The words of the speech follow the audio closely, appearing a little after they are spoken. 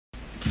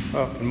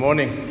Oh, good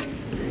morning.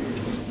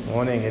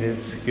 Morning. It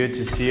is good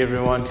to see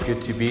everyone. It's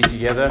good to be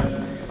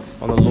together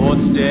on the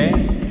Lord's Day.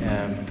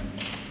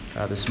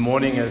 This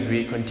morning, as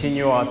we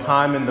continue our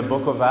time in the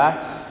book of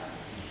Acts,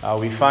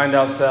 we find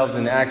ourselves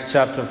in Acts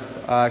chapter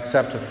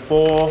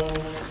 4,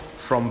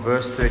 from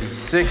verse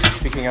 36,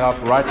 picking it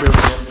up right where we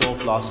left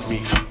off last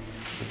week. So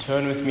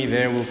turn with me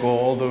there. We'll go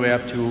all the way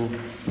up to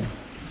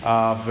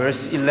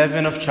verse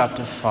 11 of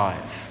chapter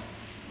 5.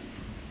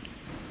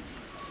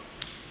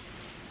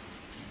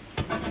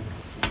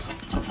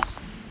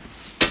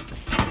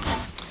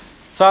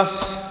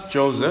 Thus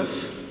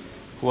Joseph,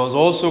 who was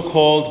also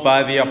called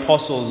by the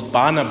apostles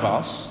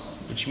Barnabas,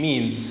 which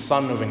means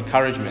son of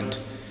encouragement,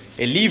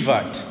 a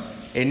Levite,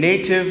 a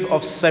native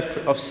of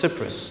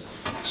Cyprus,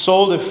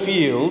 sold a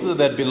field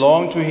that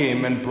belonged to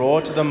him and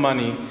brought the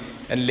money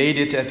and laid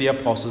it at the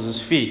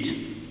apostles' feet.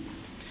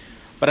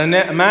 But a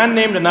man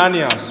named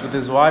Ananias, with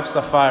his wife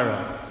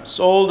Sapphira,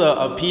 sold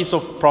a piece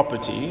of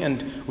property,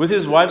 and with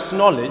his wife's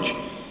knowledge,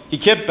 he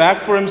kept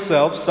back for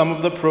himself some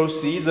of the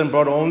proceeds and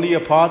brought only a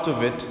part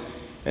of it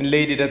and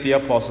laid it at the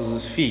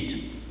apostles' feet.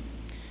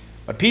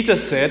 But Peter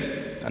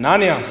said,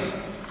 Ananias,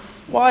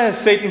 why has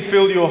Satan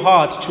filled your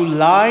heart to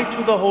lie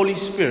to the Holy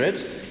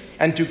Spirit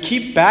and to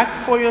keep back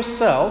for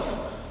yourself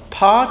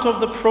part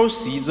of the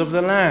proceeds of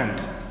the land?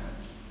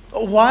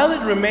 While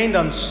it remained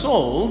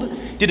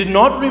unsold, did it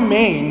not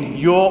remain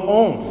your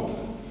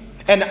own?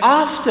 And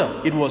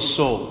after it was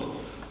sold,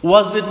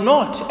 was it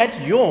not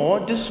at your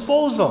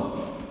disposal?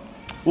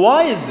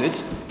 Why is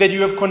it that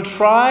you have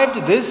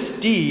contrived this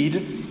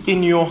deed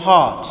in your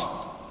heart?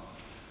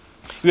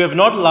 You have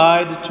not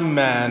lied to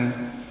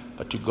man,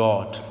 but to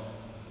God.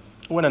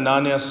 When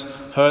Ananias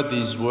heard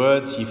these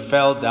words, he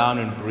fell down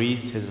and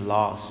breathed his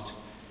last.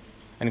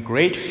 And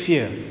great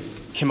fear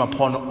came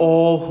upon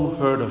all who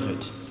heard of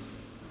it.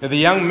 The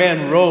young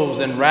man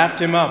rose and wrapped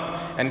him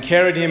up and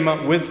carried him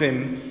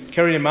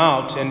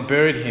out and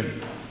buried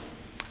him.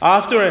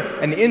 After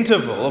an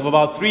interval of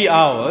about 3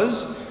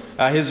 hours,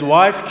 his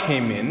wife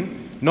came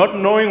in, not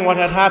knowing what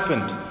had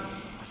happened.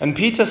 And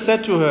Peter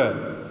said to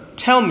her,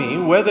 tell me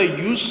whether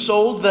you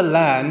sold the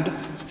land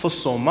for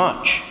so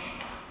much.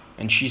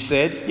 And she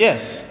said,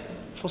 yes,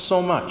 for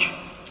so much.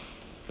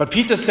 But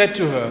Peter said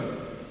to her,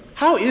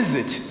 how is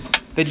it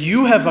that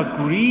you have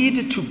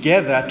agreed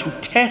together to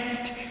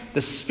test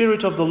the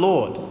Spirit of the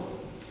Lord?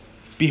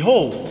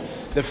 Behold,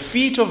 the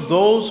feet of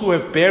those who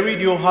have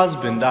buried your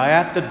husband are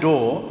at the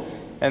door,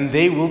 and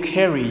they will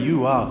carry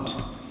you out.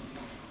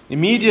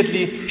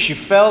 Immediately she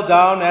fell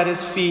down at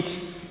his feet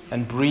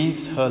and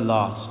breathed her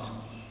last.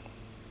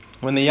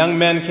 When the young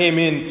men came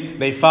in,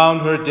 they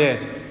found her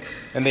dead,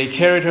 and they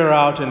carried her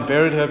out and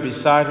buried her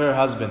beside her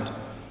husband.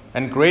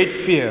 And great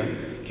fear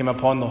came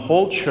upon the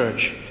whole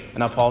church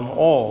and upon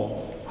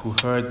all who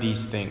heard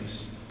these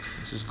things.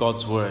 This is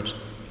God's word.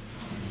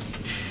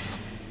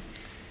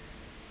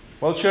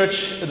 Well,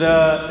 church,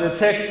 the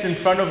text in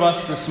front of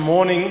us this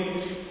morning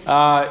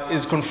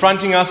is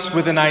confronting us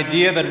with an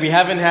idea that we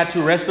haven't had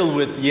to wrestle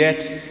with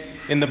yet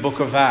in the book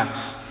of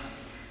Acts.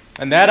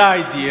 And that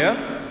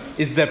idea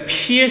is the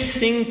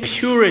piercing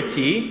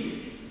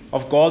purity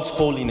of God's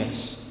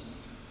holiness.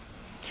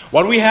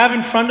 What we have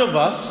in front of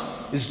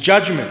us is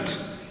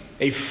judgment,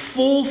 a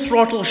full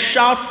throttle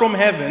shout from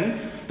heaven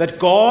that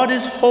God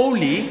is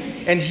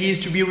holy and he is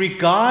to be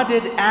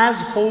regarded as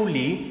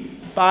holy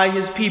by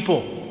his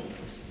people.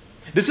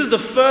 This is the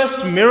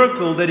first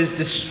miracle that is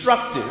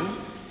destructive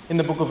in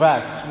the book of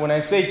Acts. When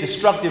I say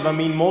destructive, I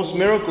mean most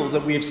miracles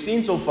that we have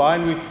seen so far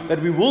and that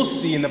we will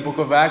see in the book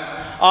of Acts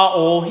are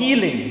all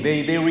healing.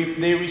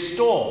 They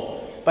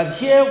restore. But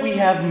here we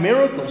have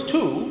miracles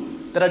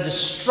too that are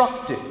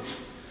destructive.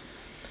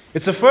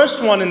 It's the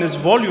first one in this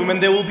volume,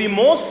 and there will be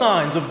more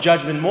signs of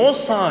judgment, more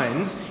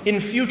signs in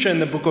future in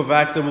the book of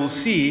Acts that we'll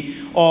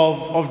see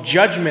of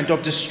judgment,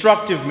 of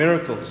destructive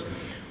miracles.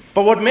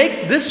 But what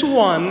makes this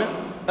one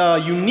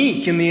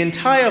unique in the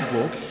entire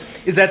book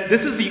is that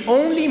this is the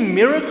only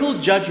miracle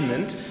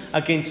judgment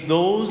against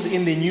those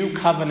in the new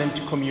covenant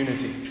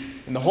community.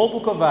 In the whole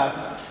book of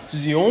Acts, this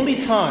is the only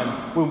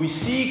time where we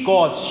see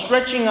God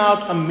stretching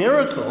out a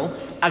miracle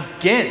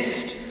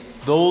against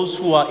those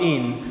who are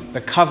in the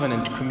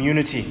covenant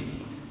community.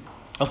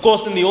 Of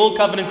course, in the old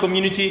covenant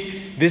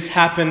community, this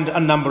happened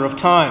a number of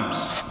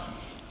times.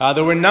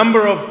 There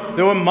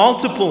were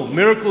multiple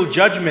miracle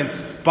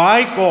judgments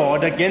by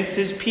God against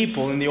his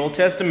people in the Old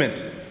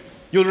Testament.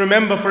 You'll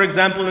remember, for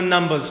example, in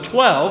Numbers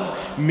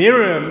 12,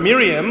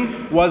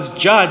 Miriam was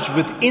judged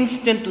with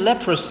instant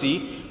leprosy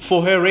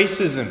for her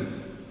racism.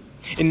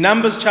 In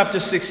Numbers chapter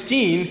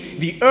 16,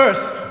 the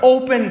earth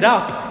opened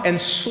up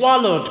and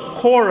swallowed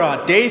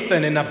Korah,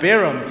 Dathan, and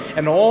Abiram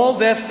and all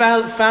their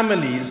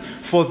families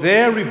for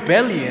their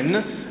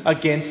rebellion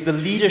against the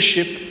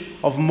leadership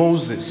of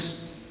Moses.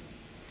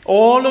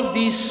 All of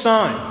these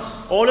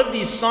signs,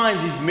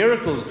 these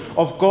miracles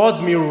of God's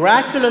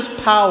miraculous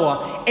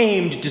power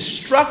aimed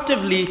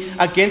destructively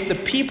against the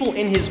people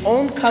in his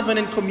own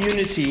covenant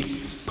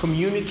community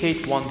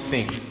communicate one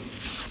thing.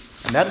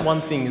 And that one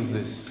thing is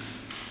this: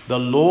 the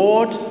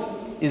Lord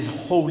is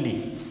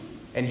holy.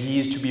 and he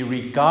is to be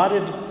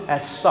regarded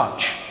as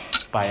such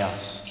by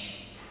us.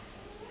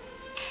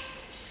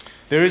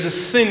 There is a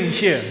sin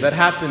here that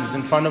happens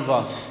in front of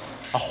us,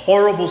 a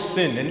horrible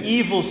sin, an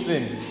evil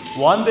sin,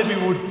 one that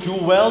we would do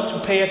well to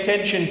pay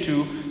attention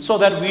to so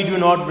that we do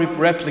not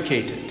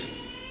replicate it.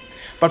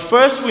 But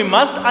first we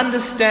must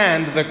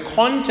understand the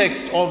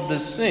context of the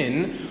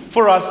sin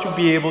for us to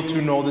be able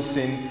to know the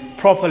sin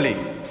properly.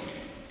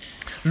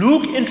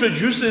 Luke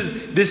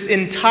introduces this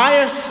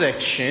entire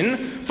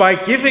section by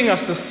giving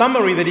us the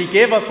summary that he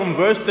gave us from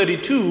verse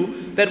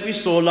 32 that we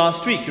saw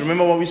last week. You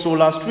remember what we saw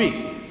last week?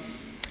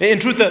 In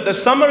truth, the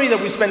summary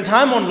that we spent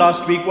time on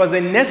last week was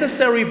a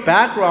necessary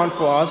background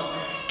for us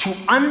to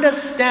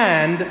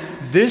understand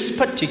this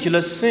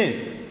particular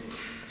sin.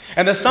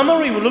 And the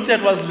summary we looked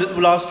at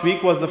last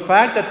week was the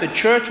fact that the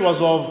church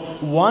was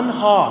of one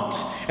heart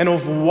and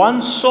of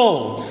one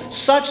soul,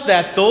 such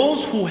that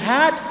those who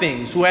had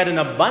things, who had an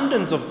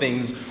abundance of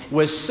things,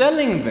 were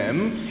selling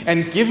them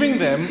and giving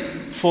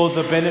them for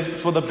the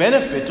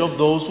benefit of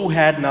those who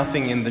had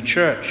nothing in the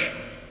church.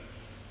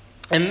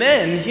 And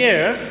then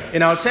here,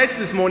 in our text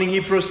this morning,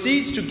 he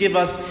proceeds to give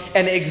us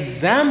an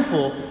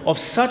example of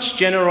such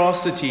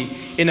generosity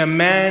in a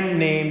man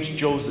named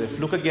Joseph.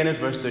 Look again at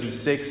verse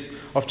 36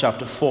 of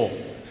chapter 4.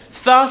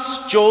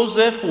 Thus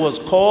Joseph was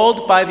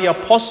called by the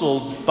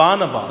apostles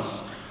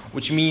Barnabas,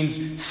 which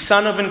means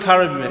son of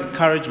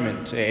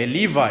encouragement, a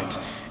Levite,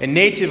 a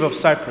native of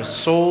Cyprus,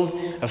 sold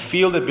a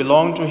field that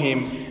belonged to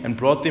him and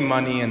brought the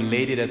money and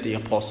laid it at the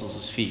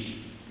apostles' feet.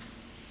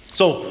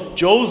 So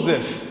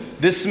Joseph,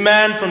 this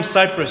man from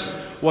Cyprus,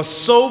 was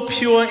so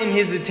pure in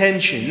his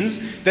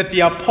intentions that the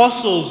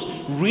apostles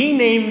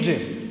renamed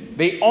him.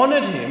 They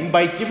honored him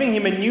by giving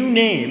him a new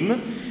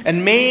name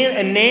and made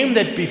a name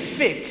that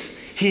befits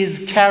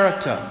his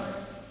character,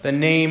 the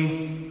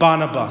name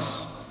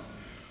Barnabas,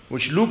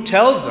 which Luke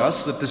tells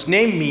us that this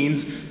name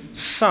means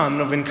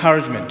son of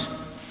encouragement.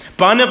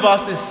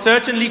 Barnabas is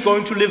certainly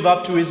going to live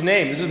up to his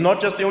name. This is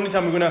not just the only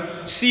time we're going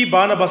to see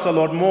Barnabas a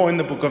lot more in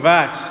the book of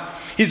Acts.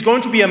 He's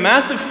going to be a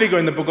massive figure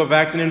in the book of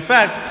Acts. And in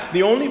fact,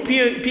 the only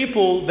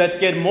people that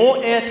get more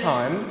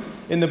airtime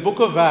in the book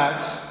of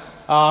Acts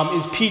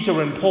is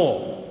Peter and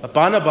Paul.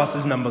 Barnabas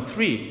is number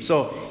 3.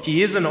 So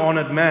he is an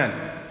honored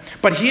man.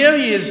 But here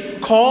he is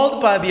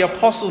called by the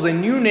apostles a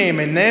new name,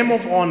 a name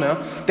of honor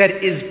that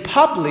is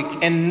public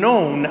and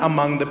known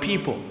among the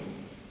people.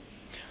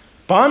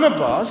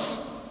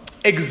 Barnabas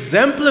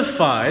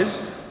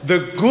exemplifies the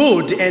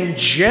good and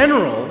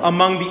general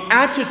among the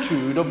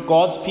attitude of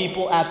God's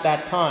people at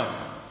that time.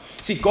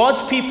 See,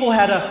 God's people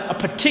had a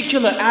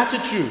particular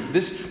attitude.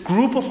 This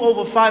group of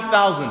over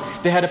 5,000,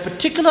 they had a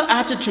particular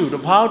attitude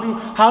of how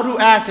to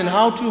act and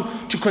how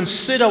to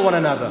consider one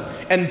another.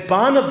 And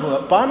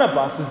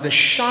Barnabas is the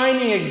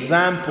shining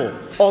example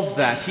of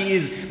that. He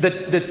is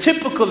the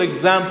typical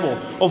example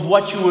of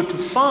what you were to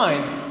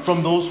find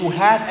from those who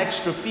had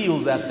extra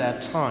fields at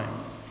that time.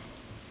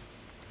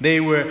 They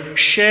were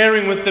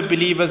sharing with the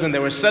believers and they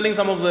were selling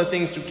some of their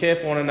things to care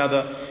for one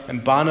another,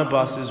 and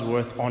Barnabas is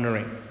worth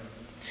honoring.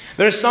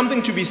 There is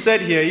something to be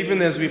said here,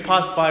 even as we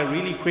pass by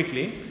really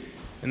quickly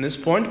in this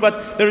point,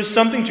 but there is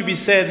something to be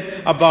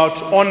said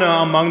about honor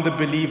among the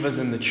believers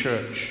in the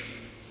church.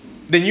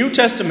 The New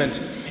Testament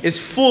is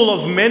full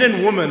of men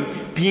and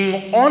women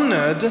being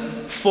honored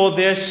for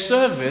their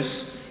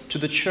service to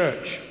the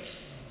church.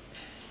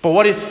 But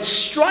what is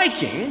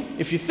striking,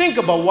 if you think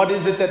about what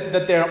is it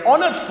that they're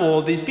honored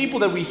for, these people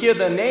that we hear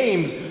their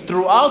names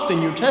throughout the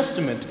New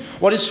Testament,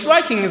 what is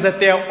striking is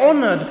that they're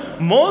honored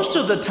most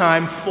of the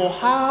time for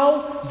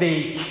how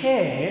they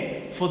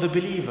care for the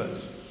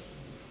believers.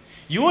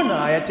 You and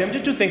I are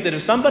tempted to think that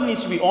if somebody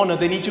needs to be honored,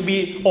 they need to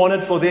be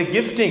honored for their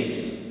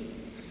giftings.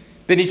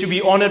 They need to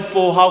be honored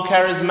for how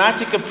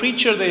charismatic a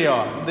preacher they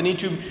are. They need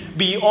to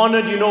be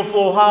honored,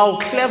 for how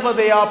clever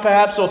they are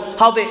perhaps, or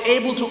how they're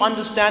able to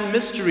understand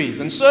mysteries.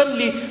 And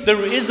certainly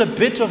there is a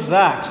bit of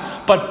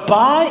that. But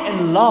by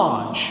and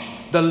large,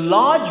 the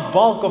large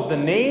bulk of the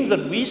names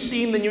that we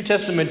see in the New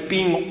Testament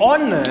being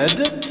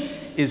honored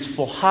is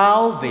for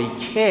how they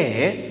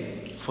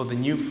care for the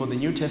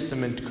New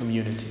Testament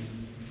community.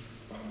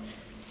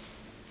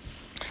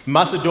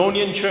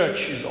 Macedonian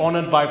church is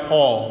honored by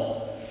Paul.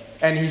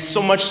 And he's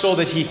so much so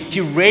that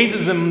he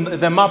raises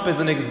them up as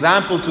an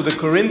example to the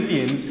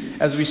Corinthians,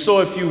 as we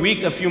saw a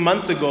few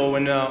months ago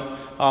when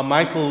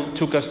Michael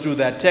took us through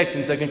that text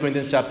in 2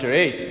 Corinthians chapter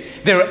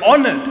 8. They're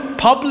honored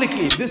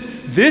publicly.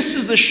 This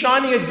is the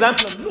shining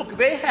example of, look,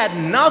 they had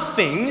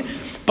nothing,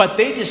 but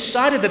they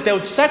decided that they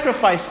would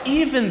sacrifice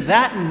even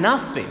that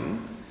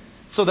nothing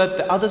so that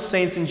the other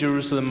saints in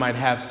Jerusalem might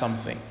have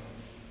something.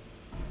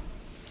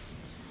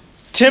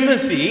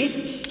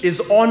 Timothy is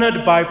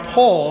honored by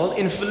Paul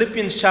in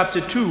Philippians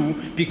chapter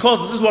 2 because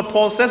this is what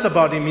Paul says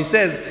about him. He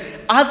says,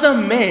 other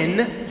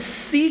men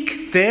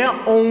seek their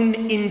own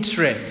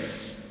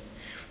interests,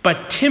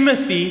 but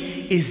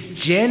Timothy is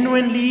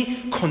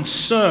genuinely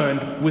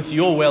concerned with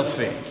your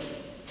welfare.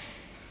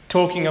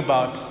 Talking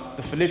about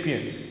the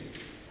Philippians.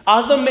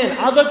 Other men,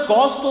 other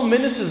gospel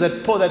ministers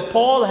that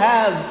Paul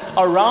has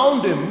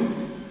around him,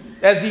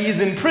 as he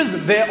is in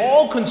prison. They're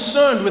all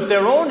concerned with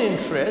their own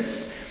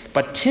interests,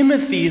 but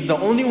Timothy is the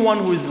only one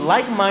who is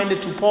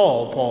like-minded to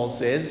Paul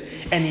says,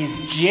 and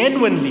he's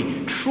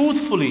genuinely,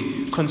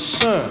 truthfully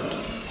concerned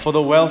for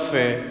the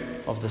welfare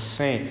of the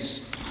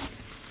saints.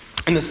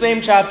 In the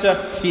same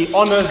chapter, he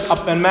honors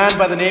a man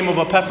by the name of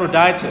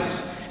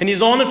Epaphroditus, and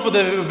he's honored for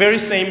the very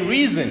same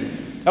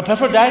reason.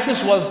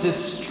 Epaphroditus was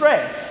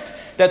distressed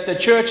that the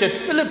church at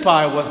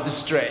Philippi was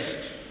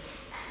distressed.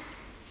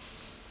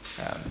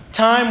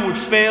 Time would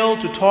fail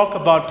to talk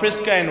about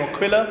Prisca and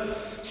Aquila,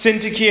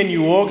 Syntyche and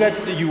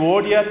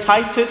Euodia,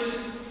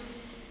 Titus.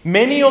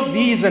 Many of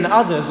these and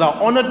others are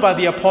honored by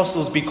the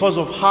apostles because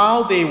of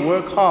how they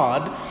work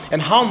hard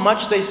and how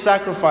much they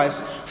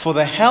sacrifice for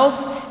the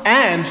health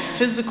and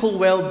physical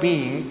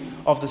well-being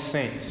of the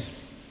saints.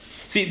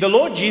 See, the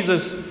Lord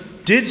Jesus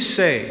did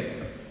say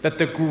that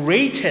the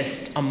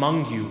greatest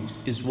among you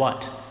is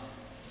what?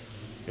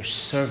 Your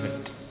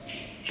servant.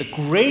 The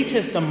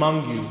greatest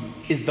among you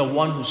is the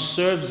one who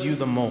serves you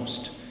the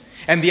most.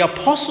 And the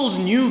apostles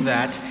knew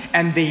that,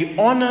 and they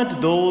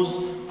honored those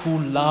who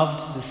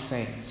loved the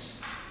saints.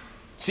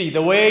 See,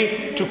 the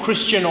way to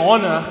Christian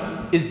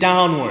honor is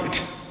downward.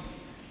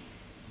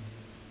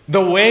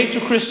 The way to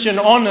Christian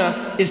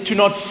honor is to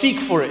not seek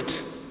for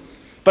it,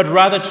 but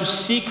rather to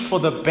seek for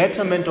the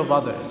betterment of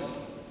others.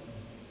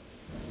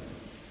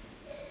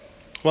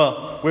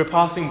 Well, we're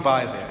passing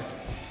by there.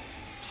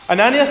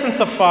 Ananias and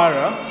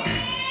Sapphira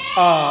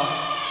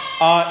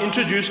are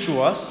introduced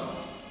to us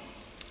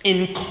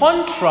in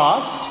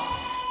contrast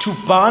to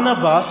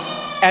Barnabas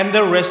and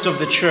the rest of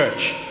the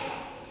church.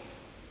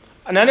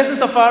 Ananias and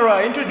Sapphira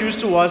are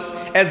introduced to us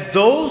as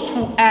those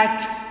who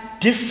act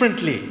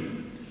differently.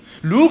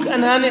 Luke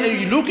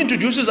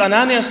introduces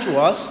Ananias to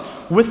us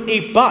with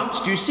a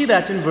but. Do you see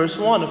that in verse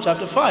 1 of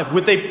chapter 5?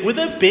 With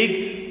a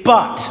big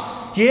but.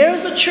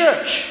 Here's a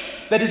church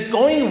that is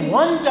going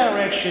one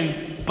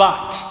direction,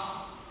 but.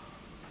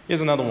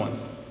 Here's another one.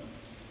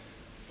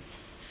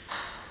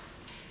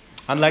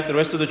 Unlike the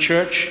rest of the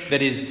church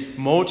that is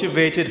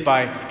motivated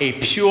by a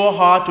pure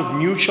heart of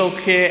mutual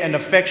care and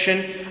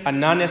affection,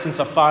 Ananias and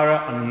Sapphira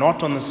are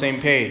not on the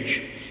same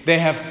page. They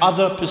have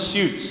other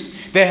pursuits.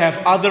 They have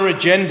other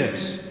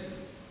agendas.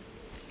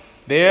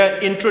 Their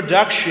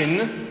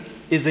introduction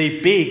is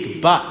a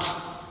big but.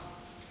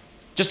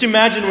 Just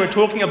imagine we're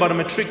talking about a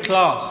matric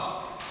class,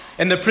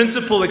 and the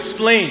principal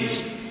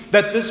explains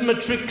that this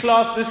matric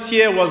class this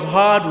year was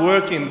hard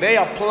working. They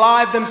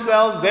applied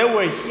themselves. They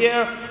were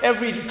here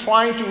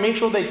trying to make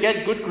sure they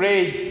get good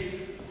grades.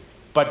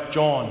 But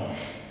John,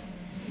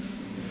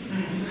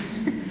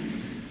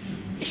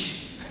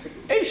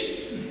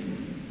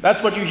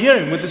 that's what you're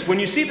hearing with this. When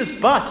you see this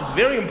but, it's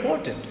very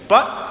important.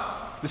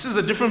 But this is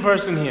a different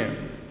person here.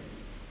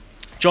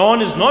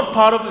 John is not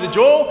part of the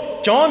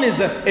John is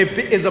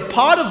a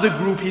part of the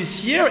group. He's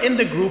here in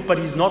the group, but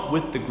he's not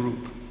with the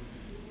group.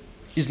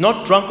 He's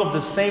not drunk of the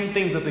same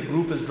things that the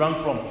group is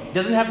drunk from. He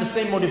doesn't have the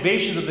same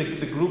motivations that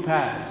the group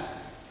has.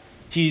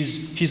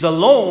 He's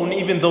alone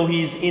even though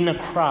he's in a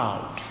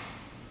crowd.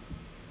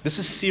 This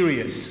is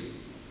serious.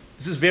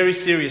 This is very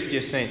serious,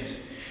 dear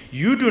saints.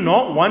 You do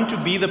not want to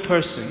be the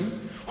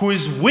person who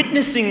is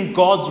witnessing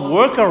God's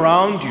work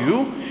around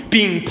you,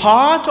 being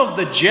part of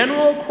the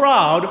general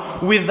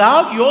crowd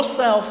without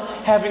yourself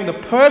having the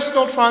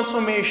personal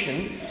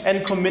transformation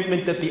and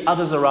commitment that the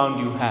others around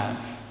you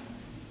have.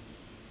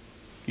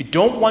 You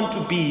don't want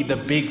to be the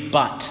big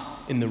but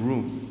in the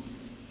room.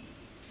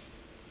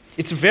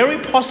 It's very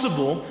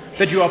possible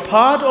that you are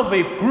part of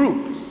a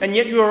group and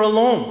yet you are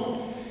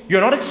alone. You're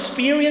not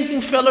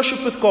experiencing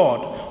fellowship with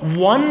God,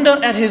 wonder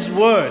at His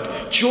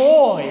word,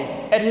 joy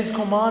at His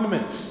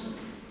commandments.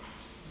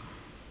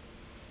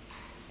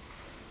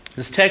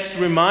 This text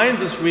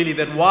reminds us really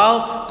that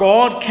while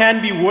God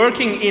can be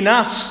working in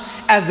us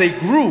as a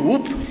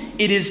group,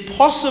 it is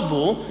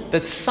possible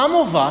that some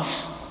of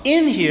us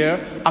in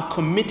here are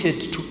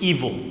committed to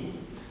evil.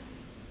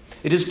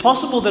 It is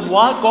possible that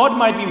while God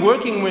might be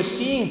working, we're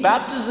seeing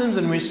baptisms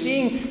and we're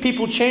seeing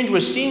people change,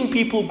 we're seeing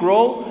people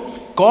grow.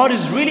 God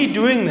is really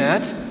doing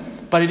that,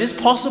 but it is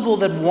possible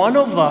that one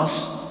of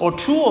us or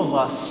two of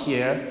us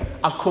here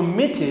are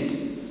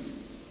committed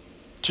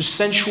to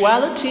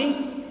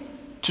sensuality,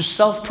 to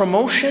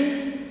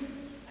self-promotion,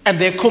 and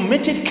they're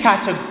committed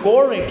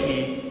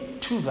categorically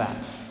to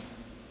that.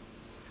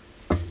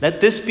 Let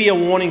this be a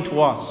warning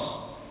to us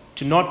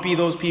to not be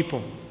those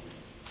people.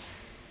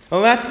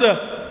 Well, that's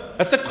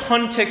the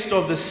context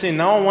of the sin.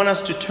 Now I want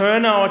us to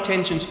turn our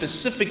attention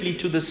specifically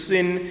to the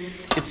sin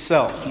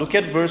itself. Look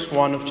at verse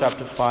 1 of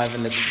chapter 5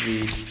 and let's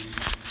read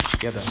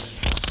together.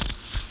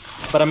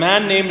 But a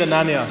man named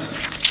Ananias,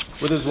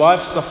 with his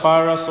wife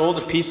Sapphira, sold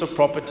a piece of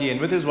property, and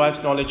with his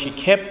wife's knowledge he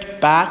kept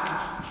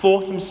back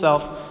for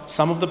himself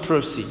some of the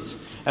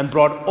proceeds, and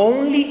brought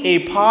only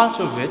a part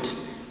of it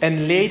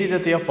and laid it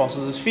at the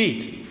apostles'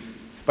 feet.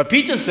 But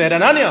Peter said,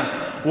 Ananias,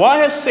 why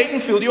has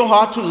Satan filled your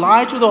heart to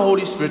lie to the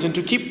Holy Spirit and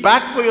to keep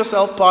back for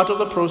yourself part of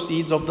the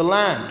proceeds of the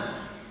land?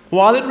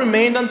 While it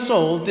remained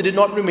unsold, did it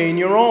not remain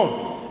your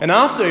own? And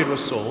after it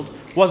was sold,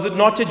 was it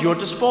not at your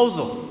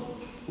disposal?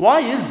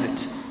 Why is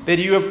it that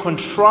you have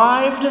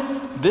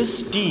contrived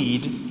this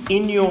deed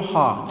in your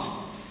heart?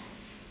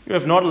 You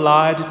have not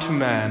lied to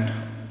man,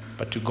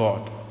 but to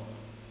God.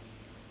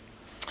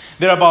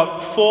 There are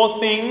about 4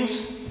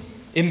 things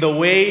in the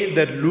way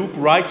that Luke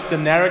writes the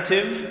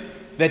narrative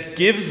that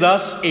gives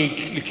us a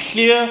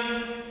clear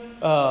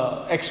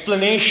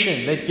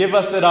explanation,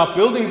 that are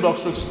building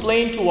blocks to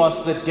explain to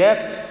us the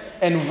depth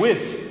and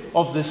width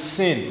of this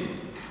sin.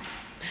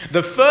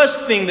 The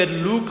first thing that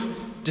Luke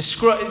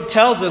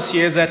tells us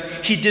here is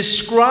that he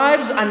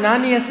describes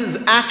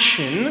Ananias'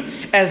 action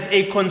as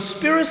a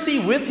conspiracy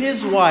with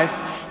his wife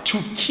to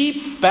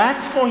keep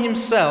back for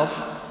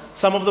himself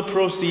some of the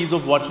proceeds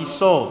of what he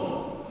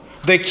sold.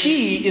 The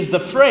key is the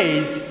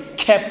phrase,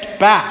 kept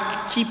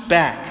back, keep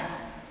back.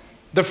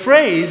 The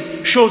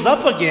phrase shows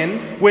up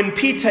again when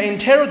Peter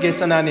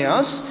interrogates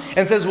Ananias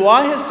and says,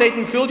 why has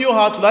Satan filled your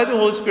heart to lie to the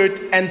Holy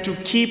Spirit and to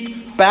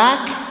keep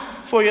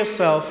back for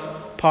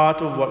yourself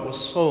part of what was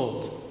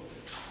sold?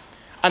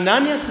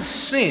 Ananias'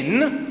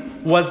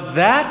 sin was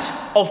that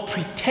of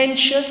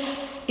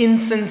pretentious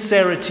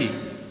insincerity.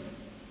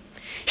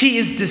 He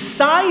is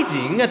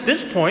deciding at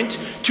this point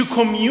to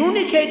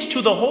communicate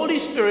to the Holy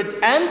Spirit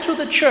and to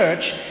the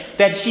church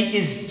that he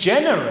is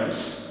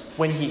generous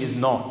when he is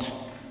not.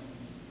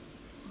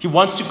 He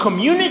wants to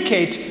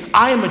communicate,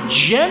 I am a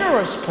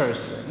generous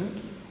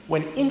person,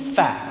 when in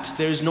fact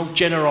there is no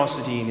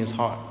generosity in his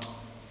heart.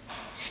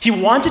 He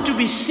wanted to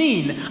be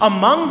seen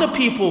among the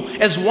people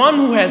as one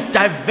who has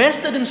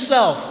divested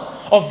himself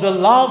of the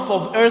love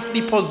of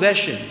earthly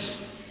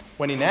possessions,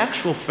 when in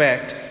actual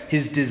fact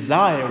his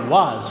desire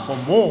was for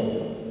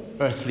more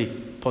earthly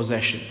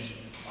possessions.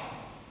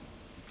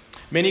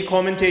 Many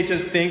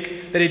commentators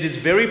think that it is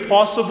very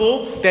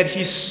possible that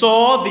he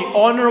saw the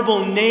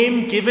honorable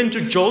name given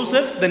to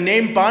Joseph, the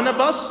name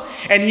Barnabas,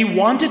 and he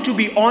wanted to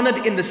be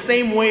honored in the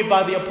same way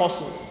by the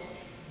apostles.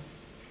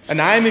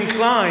 And I am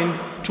inclined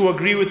to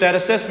agree with that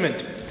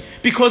assessment,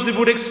 because it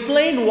would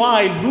explain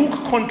why Luke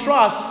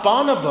contrasts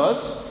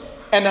Barnabas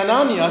and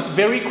Ananias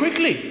very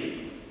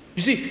quickly.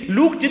 You see,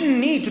 Luke didn't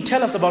need to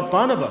tell us about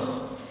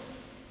Barnabas.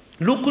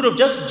 Luke could have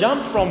just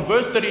jumped from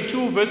verse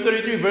 32, verse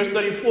 33, verse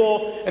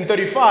 34, and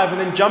 35, and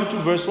then jumped to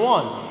verse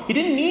 1. He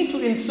didn't need to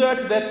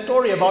insert that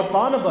story about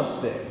Barnabas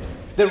there.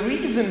 The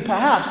reason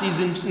perhaps he's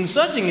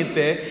inserting it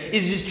there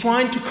is he's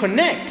trying to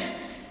connect.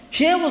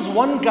 Here was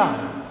one guy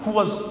who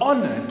was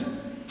honored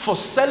for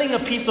selling a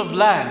piece of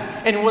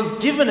land and was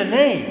given a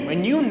name, a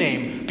new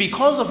name,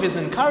 because of his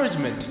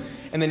encouragement.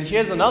 And then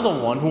here's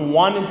another one who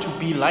wanted to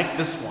be like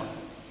this one.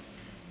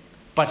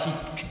 But he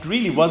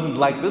really wasn't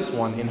like this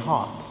one in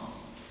heart.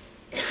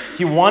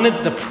 He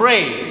wanted the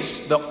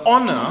praise, the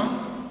honor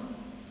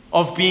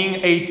of being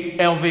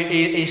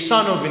a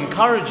son of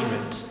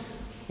encouragement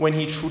when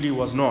he truly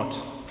was not.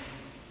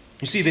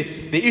 You see,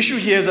 the issue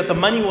here is that the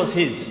money was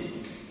his.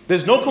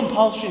 There's no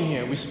compulsion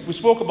here. We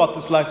spoke about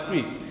this last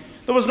week.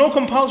 There was no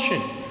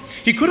compulsion.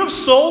 He could have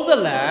sold the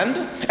land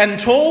and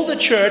told the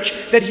church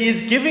that he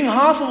is giving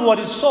half of what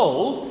is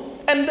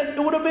sold, and it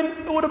would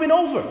have been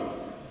over.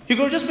 He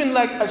could have just been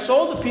like, I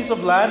sold a piece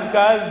of land,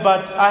 guys,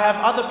 but I have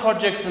other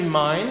projects in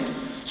mind.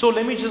 So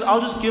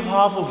I'll just give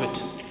half of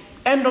it.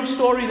 End of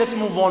story. Let's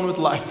move on with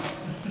life.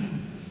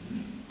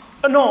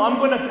 No, I'm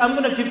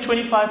gonna give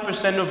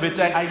 25% of it.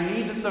 I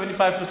need the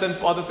 75%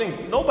 for other things.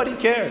 Nobody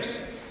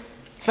cares.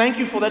 Thank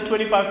you for that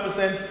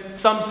 25%.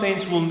 Some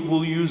saints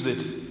will use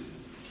it.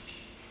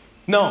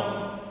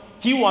 No,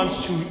 he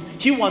wants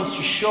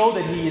to show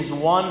that he is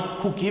one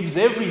who gives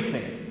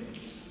everything.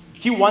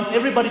 He wants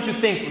everybody to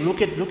think,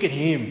 look at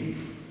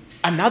him,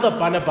 another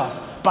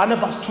Barnabas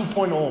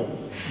 2.0.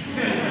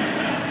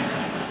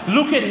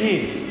 Look at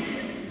him.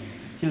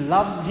 He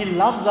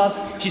loves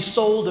us. He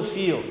sold the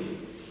field.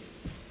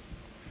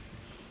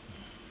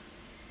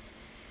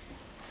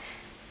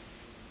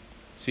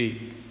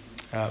 See,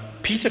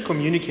 Peter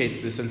communicates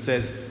this and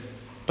says,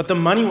 but the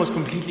money was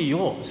completely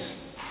yours.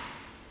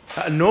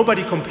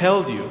 Nobody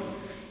compelled you.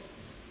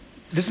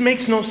 This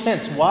makes no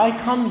sense. Why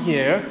come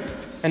here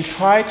and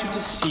try to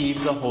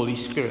deceive the Holy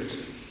Spirit?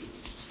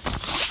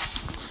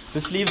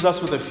 This leaves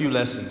us with a few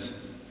lessons.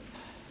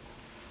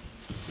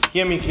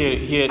 Hear me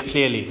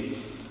clearly,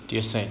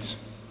 dear saints.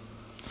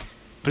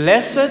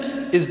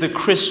 Blessed is the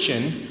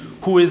Christian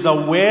who is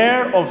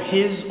aware of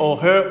his or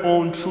her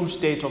own true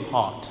state of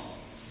heart.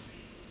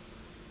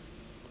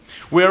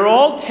 We're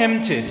all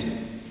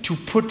tempted to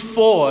put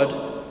forward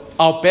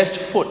our best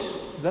foot.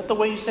 Is that the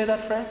way you say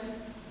that phrase?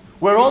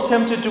 We're all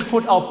tempted to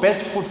put our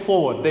best foot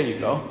forward. There you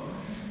go.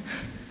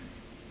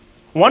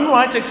 One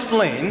writer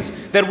explains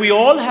that we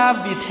all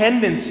have the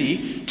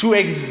tendency to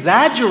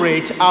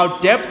exaggerate our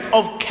depth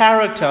of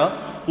character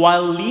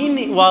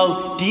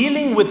while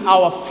dealing with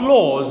our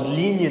flaws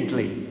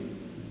leniently.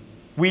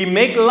 We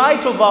make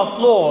light of our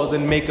flaws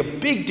and make a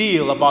big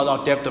deal about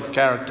our depth of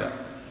character.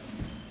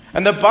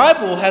 And the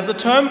Bible has a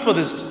term for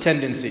this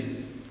tendency.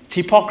 It's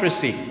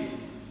hypocrisy.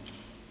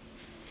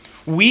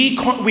 We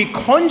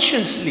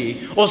consciously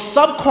or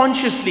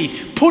subconsciously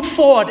put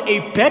forward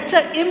a better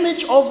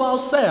image of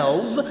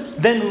ourselves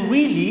than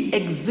really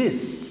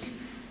exists.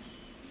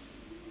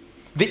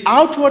 The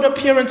outward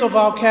appearance of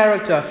our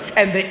character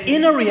and the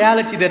inner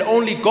reality that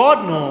only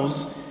God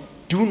knows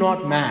do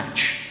not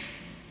match.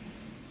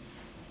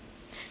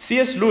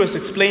 C.S. Lewis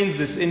explains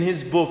this in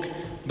his book,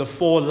 The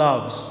Four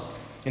Loves.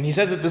 And he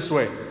says it this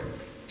way.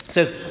 He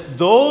says,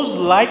 those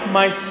like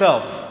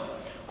myself,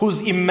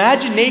 whose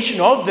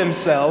imagination of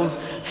themselves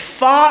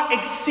far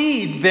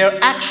exceeds their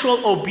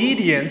actual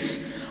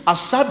obedience, are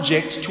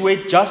subject to a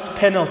just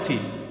penalty.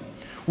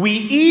 We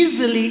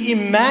easily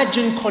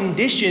imagine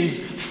conditions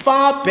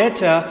far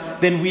better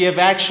than we have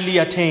actually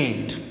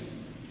attained.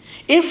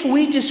 If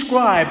we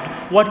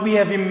described what we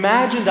have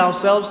imagined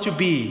ourselves to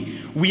be,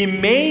 we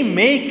may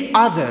make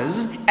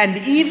others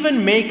and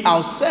even make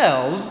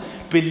ourselves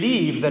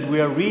believe that we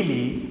are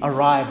really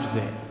arrived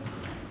there.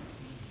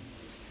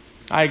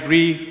 I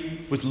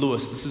agree with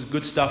Lewis. This is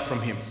good stuff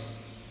from him.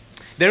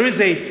 There is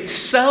a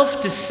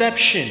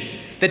self-deception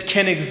that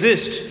can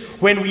exist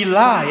when we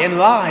lie and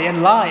lie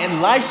and lie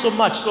and lie so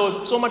much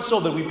so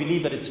that we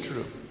believe that it's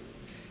true.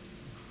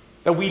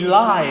 That we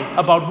lie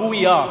about who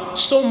we are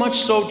so much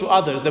so to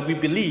others that we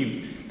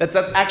believe that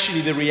that's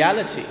actually the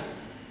reality.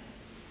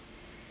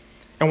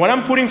 And what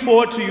I'm putting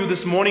forward to you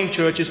this morning,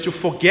 church, is to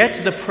forget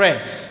the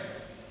press.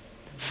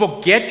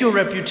 Forget your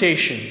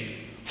reputation.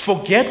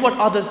 Forget what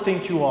others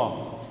think you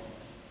are.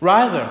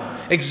 Rather,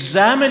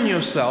 examine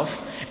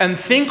yourself and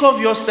think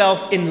of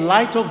yourself in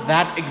light of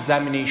that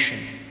examination.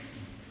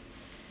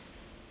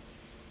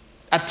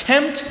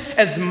 Attempt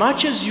as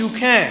much as you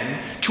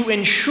can to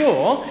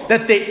ensure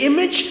that the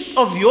image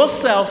of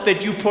yourself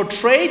that you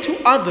portray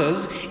to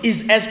others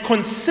is as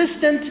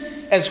consistent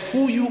as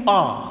who you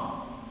are.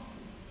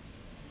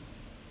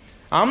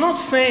 I'm not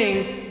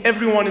saying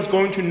everyone is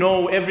going to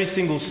know every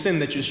single sin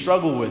that you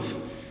struggle with.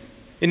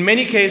 In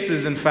many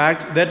cases, in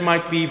fact, that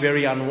might be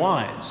very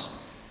unwise.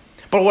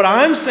 But what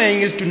I'm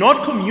saying is do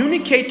not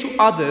communicate to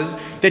others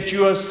that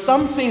you are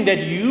something that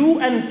you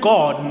and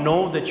God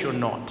know that you're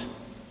not.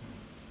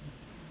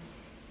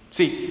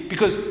 See,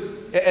 because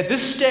at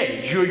this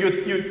stage,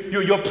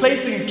 you're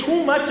placing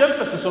too much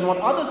emphasis on what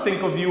others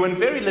think of you and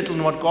very little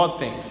on what God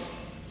thinks.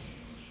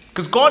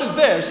 Because God is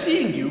there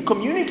seeing you,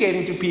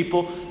 communicating to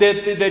people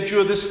that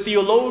you're this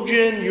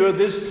theologian, you're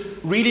this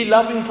really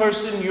loving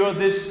person, you're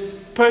this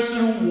person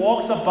who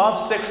walks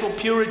above sexual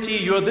purity,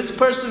 you're this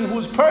person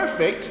who's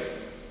perfect,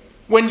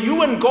 when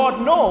you and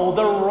God know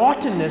the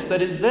rottenness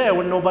that is there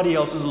when nobody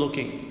else is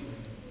looking.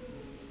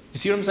 You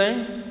see what I'm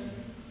saying?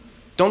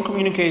 Don't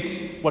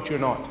communicate what you're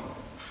not.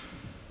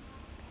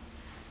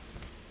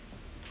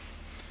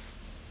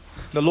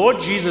 The Lord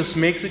Jesus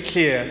makes it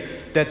clear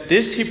that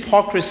this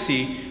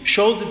hypocrisy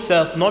shows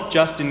itself not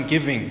just in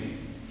giving.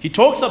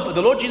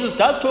 The Lord Jesus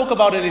does talk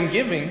about it in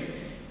giving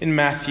in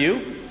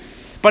Matthew,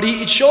 but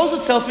it shows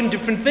itself in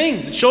different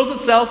things. It shows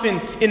itself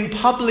in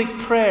public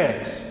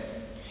prayers.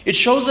 It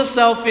shows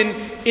itself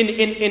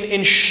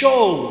in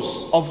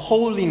shows of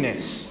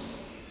holiness.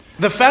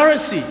 The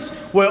Pharisees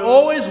were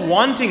always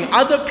wanting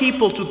other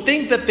people to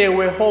think that they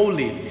were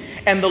holy.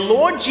 And the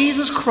Lord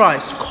Jesus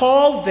Christ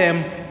called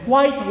them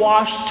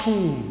whitewashed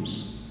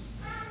tombs.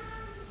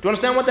 Do you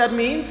understand what that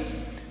means?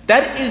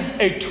 That is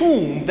a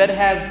tomb that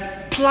has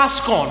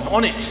plascon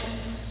on it.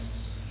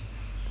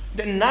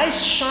 The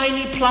nice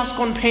shiny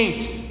plascon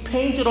paint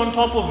painted on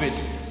top of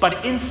it.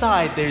 But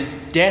inside there's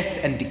death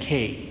and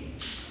decay.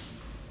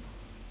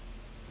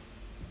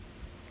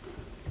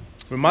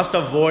 We must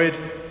avoid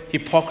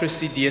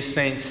hypocrisy, dear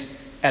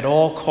saints, at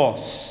all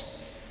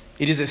costs.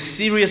 It is a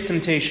serious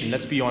temptation,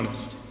 let's be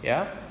honest.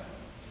 Yeah?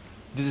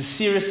 It is a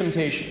serious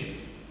temptation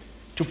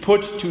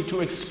to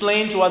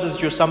explain to others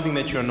you're something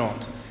that you're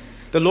not.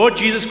 The Lord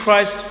Jesus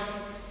Christ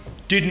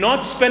did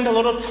not spend a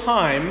lot of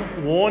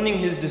time warning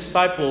his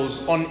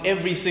disciples on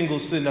every single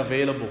sin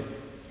available.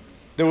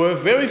 There were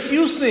very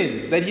few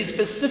sins that he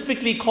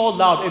specifically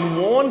called out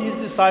and warned his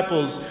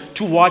disciples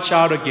to watch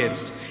out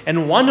against.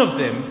 And one of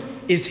them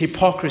is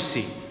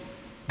hypocrisy.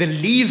 The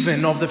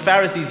leaven of the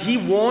Pharisees. He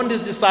warned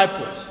his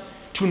disciples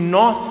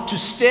to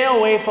stay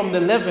away from the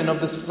leaven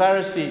of the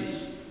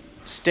Pharisees.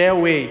 Stay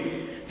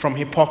away from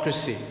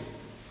hypocrisy.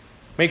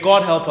 May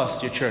God help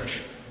us, dear church.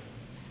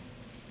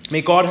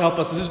 May God help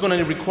us. This is going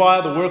to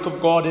require the work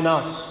of God in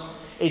us.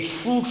 A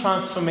true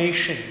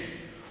transformation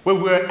where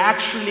we're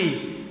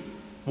actually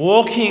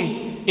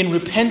walking in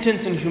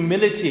repentance and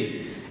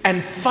humility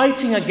and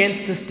fighting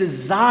against this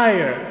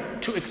desire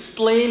to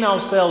explain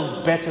ourselves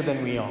better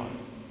than we are.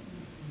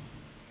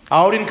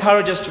 I would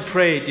encourage us to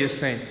pray, dear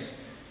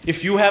saints.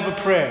 If you have a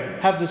prayer,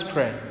 have this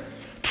prayer.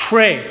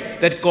 Pray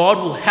that God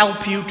will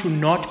help you to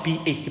not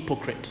be a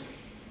hypocrite.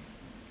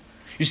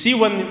 You see,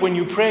 when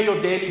you pray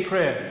your daily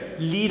prayer,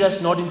 lead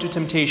us not into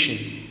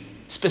temptation.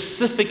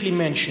 Specifically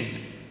mention,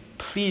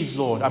 please,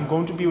 Lord, I'm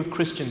going to be with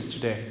Christians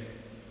today.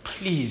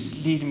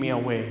 Please lead me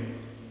away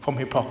from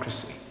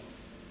hypocrisy.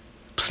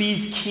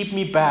 Please keep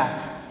me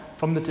back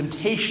from the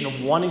temptation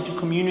of wanting to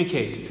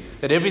communicate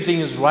that everything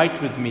is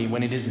right with me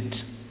when it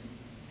isn't.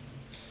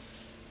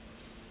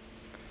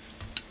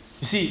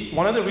 You see,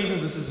 one of the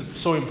reasons this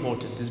is so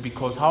important is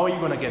because how are you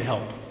going to get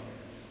help?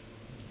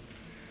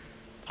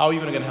 How are you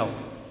going to get help?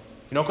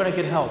 You're not going to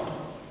get help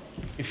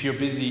if you're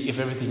busy, if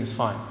everything is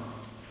fine.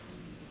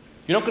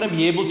 You're not going to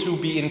be able to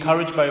be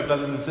encouraged by your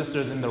brothers and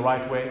sisters in the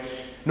right way.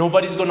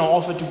 Nobody's going to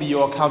offer to be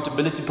your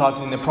accountability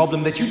partner in the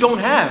problem that you don't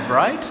have,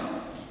 right?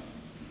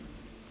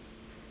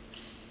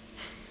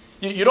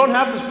 You don't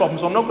have this problem,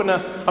 so I'm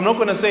not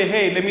gonna say,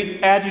 hey, let me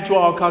add you to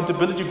our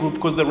accountability group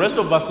because the rest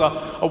of us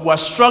are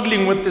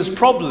struggling with this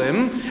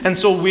problem, and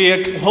so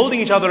we're holding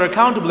each other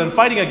accountable and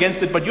fighting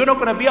against it. But you're not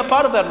gonna be a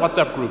part of that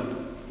WhatsApp group.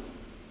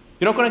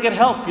 You're not gonna get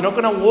help. You're not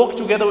gonna walk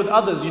together with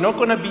others. You're not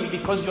gonna be,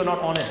 because you're not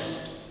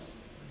honest.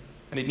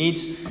 And it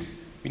needs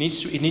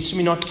to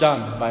be not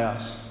done by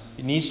us.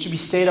 It needs to be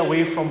stayed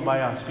away from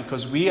by us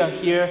because we are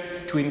here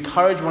to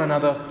encourage one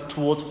another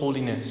towards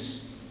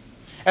holiness.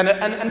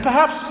 And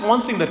perhaps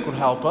one thing that could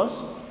help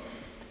us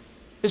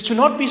is to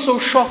not be so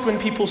shocked when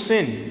people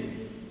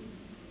sin.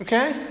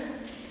 Okay?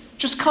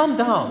 Just calm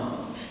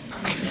down.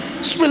 Okay?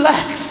 Just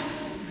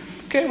relax.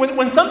 Okay?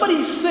 When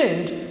somebody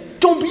sinned,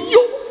 don't be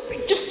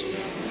just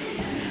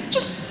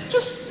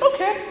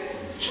okay.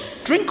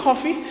 Just drink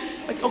coffee.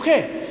 Like,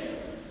 okay,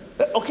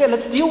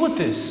 let's deal with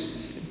this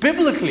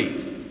biblically.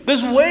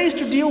 There's ways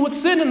to deal with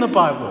sin in the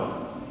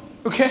Bible.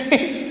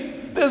 Okay?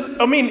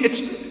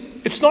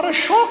 It's not a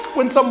shock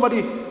when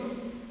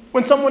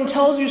someone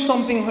tells you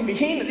something,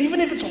 even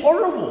if it's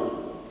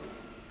horrible.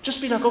 Just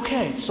be like,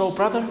 okay, so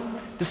brother,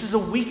 this is a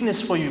weakness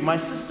for you. My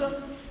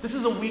sister, this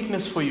is a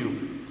weakness for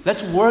you.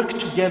 Let's work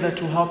together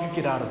to help you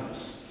get out of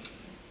this.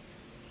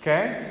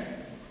 Okay?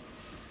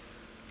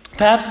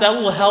 Perhaps that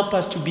will help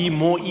us to be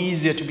more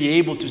easier to be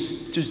able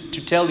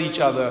to tell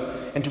each other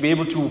and to be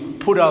able to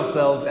put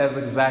ourselves as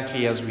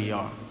exactly as we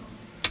are.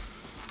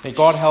 May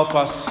God help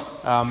us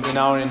in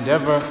our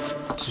endeavor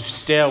to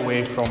stay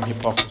away from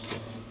hypocrisy.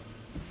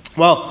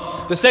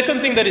 Well, the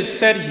second thing that is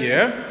said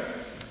here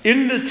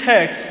in the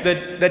text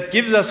that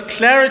gives us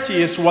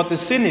clarity as to what the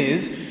sin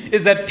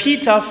is that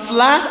Peter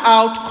flat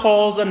out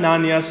calls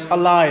Ananias a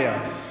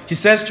liar. He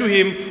says to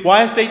him,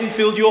 why has Satan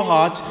filled your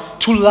heart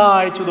to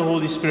lie to the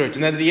Holy Spirit?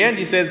 And at the end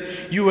he says,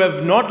 you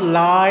have not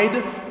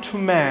lied to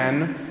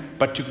man,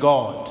 but to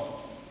God.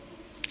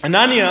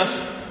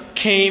 Ananias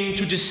came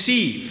to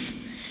deceive.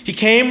 He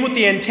came with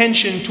the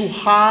intention to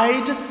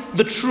hide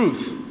the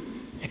truth.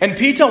 And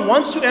Peter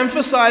wants to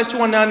emphasize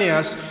to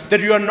Ananias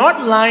that you are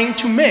not lying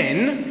to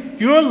men,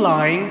 you are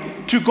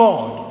lying to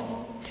God.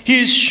 He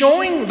is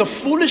showing the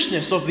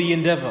foolishness of the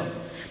endeavor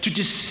to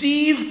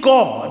deceive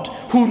God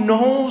who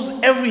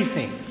knows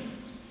everything.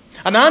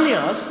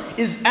 Ananias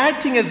is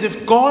acting as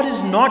if God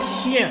is not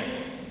here,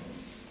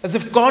 as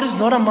if God is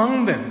not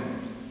among them.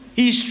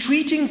 He is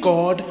treating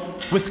God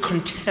with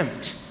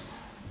contempt.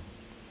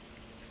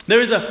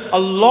 There is a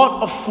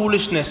lot of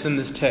foolishness in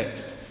this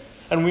text.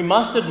 And we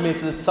must admit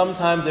that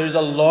sometimes there is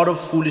a lot of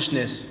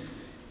foolishness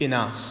in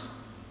us.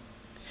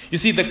 You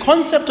see, the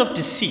concept of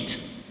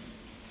deceit,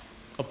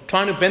 of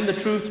trying to bend the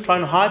truth,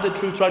 trying to hide the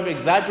truth, trying to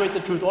exaggerate the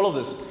truth, all of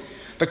this.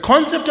 The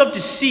concept of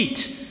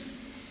deceit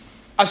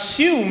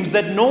assumes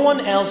that no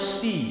one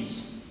else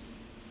sees.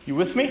 You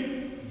with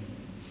me?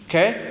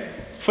 Okay?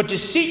 For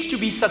deceit to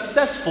be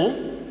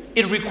successful,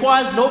 it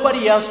requires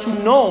nobody else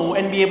to know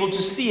and be able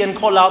to see and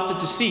call out the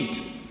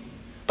deceit.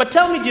 But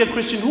tell me, dear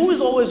Christian, who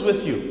is always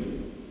with you?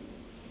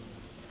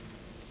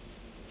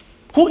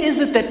 Who is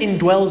it that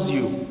indwells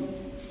you?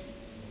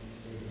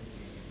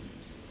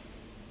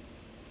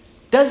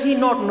 Does he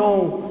not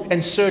know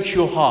and search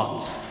your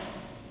hearts?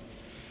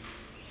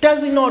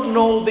 Does he not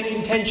know the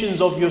intentions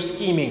of your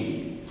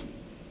scheming?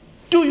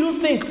 Do you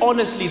think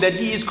honestly that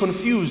he is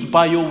confused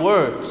by your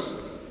words?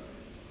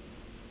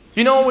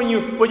 You know, when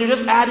you're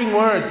just adding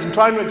words and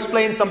trying to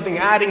explain something,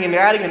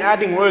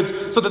 adding words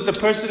so that the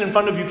person in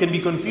front of you can be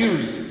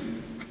confused.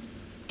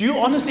 Do you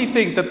honestly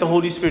think that the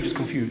Holy Spirit is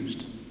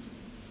confused?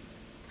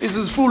 This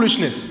is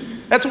foolishness.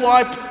 That's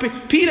why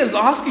Peter's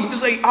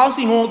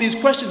asking all these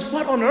questions.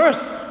 What on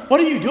earth? What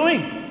are you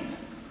doing?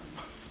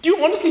 Do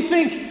you honestly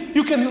think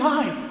you can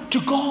lie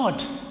to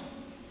God?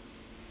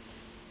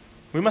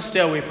 We must stay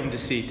away from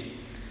deceit.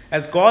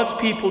 As God's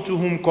people to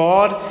whom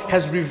God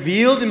has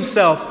revealed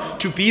himself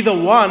to be the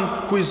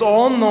one who is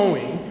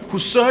all-knowing, who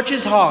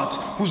searches heart,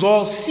 who's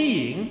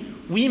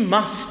all-seeing, we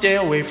must stay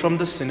away from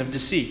the sin of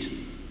deceit.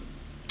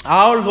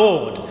 Our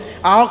Lord,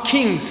 our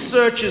King,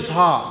 searches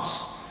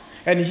hearts.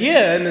 And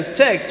here in this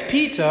text,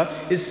 Peter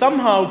is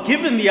somehow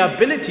given the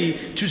ability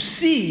to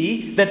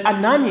see that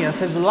Ananias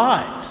has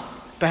lied.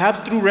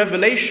 Perhaps through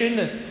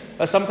revelation,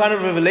 some kind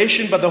of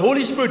revelation, but the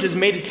Holy Spirit has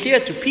made it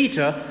clear to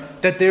Peter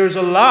that there is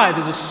a lie,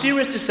 there's a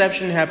serious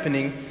deception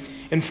happening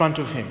in front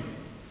of him.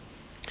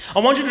 I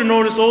want you to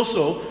notice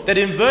also that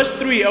in verse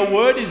 3, a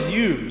word is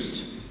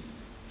used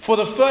for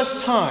the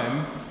first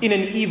time in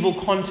an evil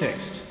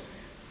context.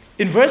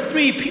 In verse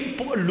 3,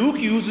 Luke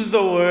uses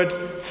the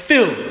word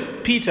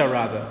filled.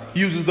 Peter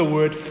uses the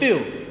word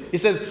filled. He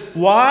says,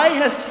 why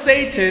has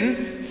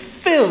Satan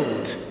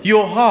filled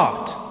your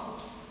heart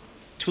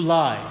to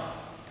lie?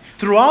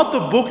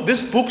 Throughout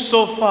this book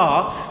so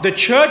far, the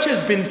church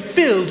has been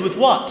filled with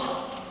what?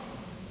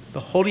 The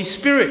Holy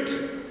Spirit.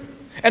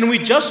 And we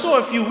just saw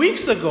a few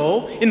weeks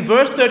ago in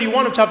verse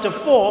 31 of chapter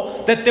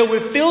 4 that they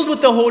were filled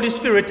with the Holy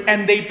Spirit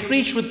and they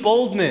preached with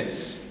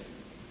boldness.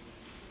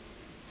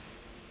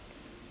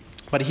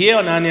 But here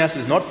Ananias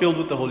is not filled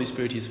with the Holy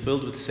Spirit, he's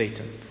filled with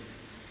Satan.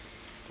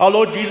 Our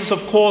Lord Jesus,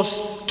 of course,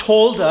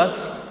 told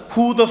us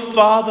who the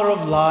father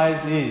of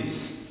lies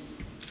is.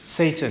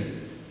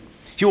 Satan.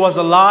 He was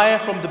a liar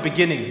from the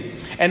beginning.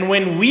 And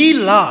when we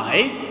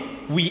lie,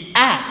 we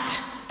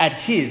act at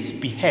his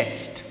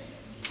behest.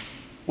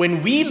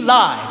 When we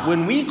lie,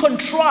 when we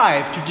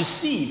contrive to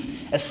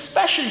deceive,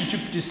 especially to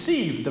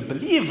deceive the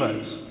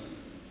believers,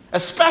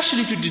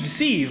 especially to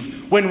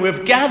deceive when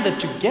we've gathered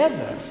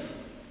together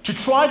to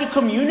try to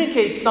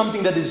communicate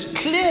something that is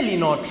clearly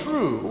not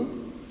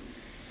true,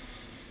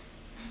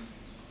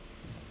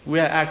 we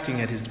are acting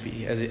at his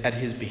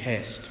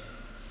behest.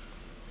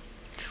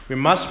 We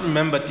must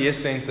remember, dear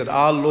saints, that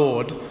our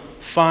Lord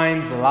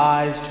finds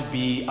lies to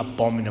be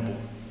abominable.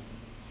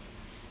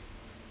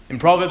 In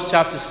Proverbs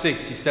chapter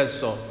 6, he says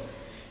so.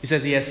 He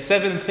says he has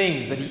 7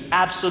 things that he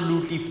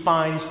absolutely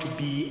finds to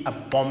be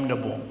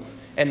abominable.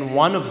 And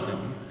one of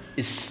them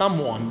is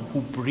someone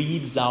who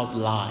breathes out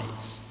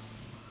lies.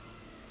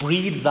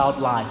 Breathes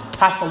out lies,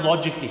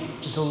 pathologically,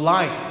 just a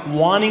lie,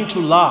 wanting to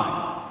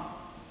lie.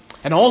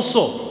 And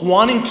also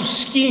wanting to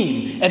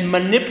scheme and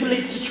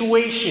manipulate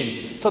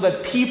situations so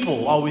that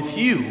people are with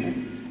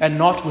you and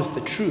not with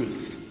the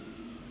truth.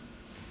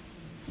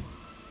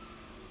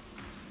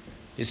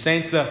 Dear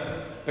saints,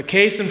 the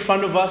case in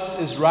front of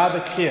us is rather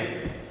clear.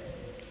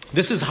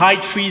 This is high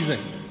treason.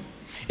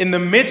 In the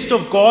midst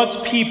of God's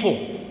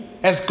people,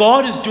 as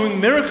God is doing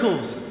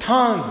miracles,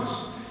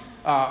 tongues,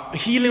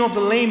 healing of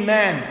the lame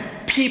man,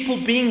 people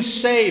being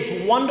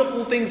saved,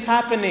 wonderful things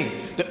happening,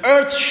 the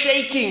earth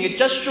shaking. It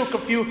just shook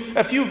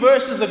a few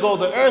verses ago.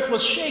 The earth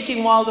was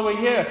shaking while they were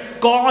here.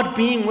 God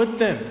being with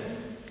them.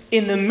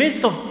 In the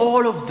midst of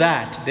all of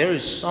that, there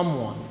is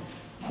someone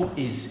who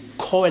is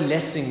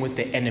coalescing with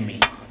the enemy.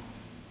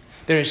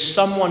 There is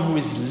someone who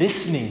is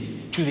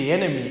listening to the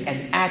enemy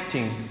and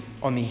acting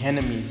on the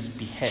enemy's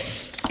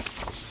behest.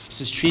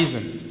 This is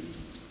treason.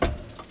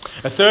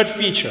 A third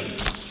feature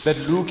that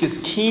Luke is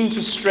keen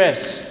to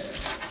stress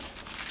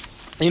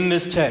in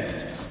this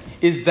text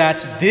is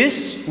that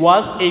this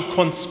was a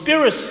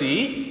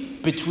conspiracy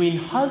between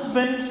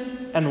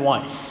husband and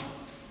wife.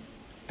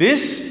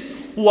 This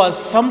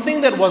was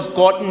something that was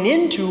gotten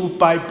into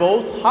by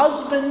both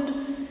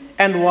husband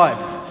and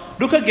wife.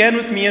 Look again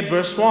with me at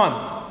verse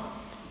 1.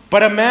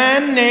 But a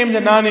man named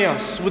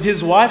Ananias, with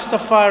his wife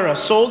Sapphira,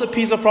 sold a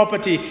piece of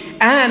property,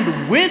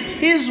 and with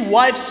his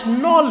wife's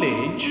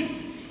knowledge,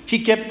 he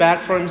kept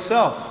back for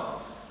himself.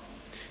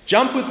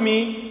 Jump with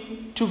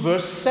me to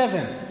verse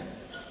 7.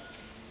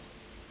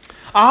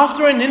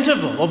 After an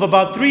interval of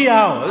about 3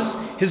 hours,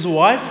 his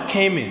wife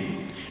came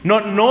in,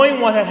 not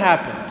knowing what had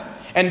happened.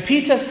 And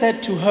Peter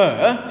said to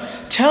her,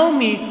 "Tell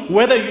me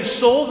whether you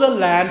sold the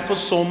land for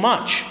so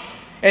much."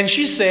 And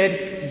she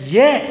said,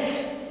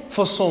 "Yes,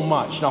 for so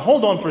much." Now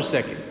hold on for a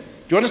second.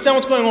 Do you understand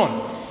what's going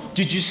on?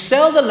 Did you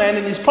sell the land?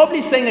 And he's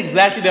probably saying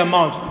exactly the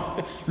amount.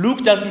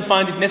 Luke doesn't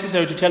find it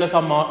necessary to tell us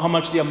how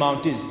much the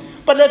amount is.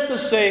 But let's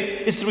just say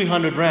it's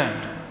 300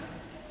 rand.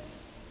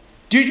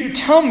 Did you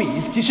tell me?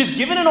 She's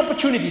given an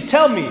opportunity.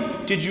 Tell me,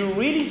 did you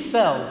really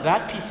sell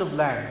that piece of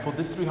land for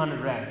this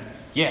 300 rand?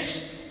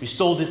 Yes, we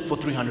sold it for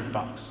 300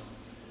 bucks.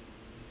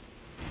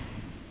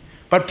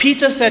 But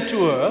Peter said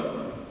to her,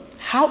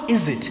 "How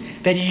is it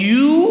that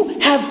you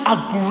have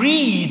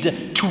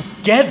agreed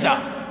together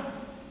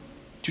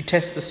to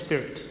test the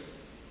Spirit?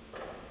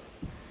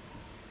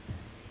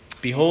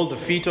 Behold, the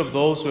feet of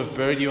those who have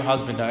buried your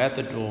husband are at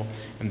the door,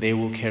 and they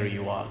will carry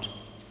you out."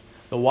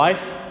 The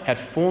wife had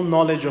full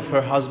knowledge of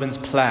her husband's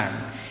plan,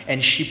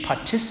 and she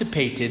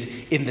participated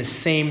in the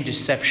same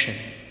deception.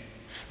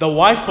 The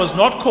wife was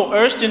not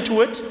coerced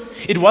into it.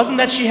 It wasn't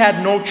that she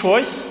had no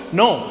choice.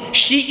 No,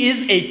 she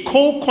is a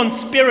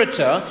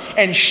co-conspirator,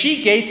 and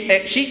she gets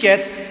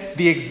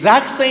the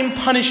exact same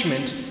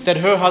punishment that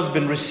her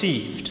husband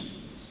received.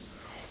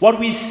 What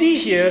we see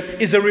here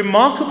is a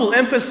remarkable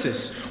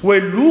emphasis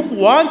where Luke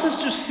wants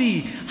us to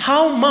see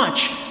how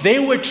much they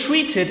were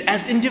treated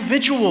as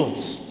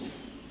individuals.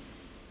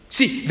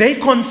 See, they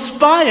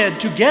conspired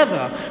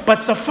together, but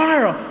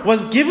Sapphira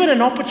was given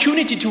an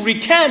opportunity to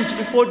recant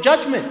before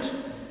judgment.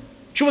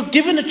 She was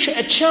given a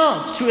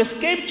chance to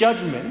escape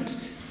judgment,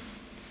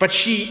 but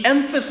she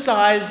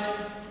emphasized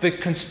the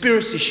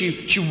conspiracy.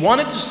 She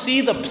wanted to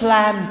see the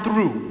plan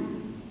through.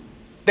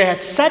 They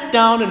had sat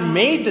down and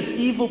made this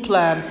evil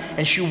plan,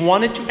 and she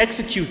wanted to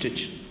execute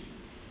it.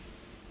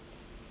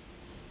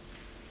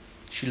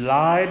 She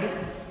lied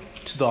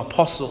to the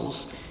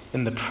apostles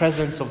in the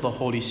presence of the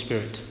Holy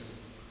Spirit.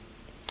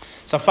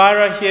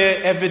 Sapphira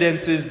here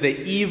evidences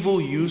the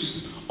evil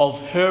use of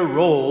her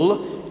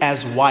role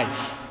as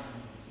wife.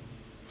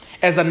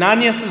 As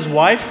Ananias'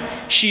 wife,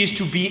 she is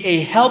to be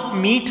a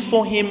helpmeet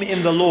for him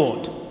in the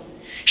Lord.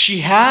 She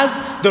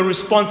has the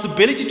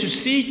responsibility to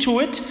see to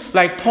it,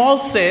 like Paul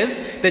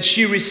says, that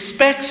she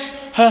respects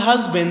her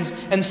husband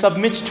and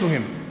submits to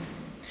him,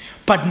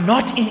 but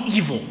not in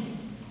evil.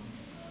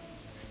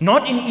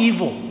 not in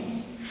evil,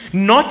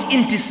 not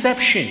in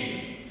deception.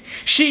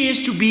 She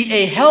is to be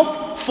a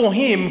help for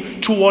him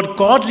toward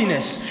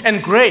godliness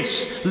and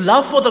grace,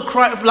 love for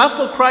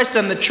Christ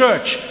and the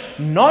church,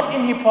 not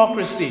in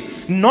hypocrisy,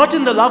 not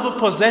in the love of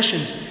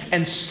possessions,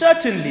 and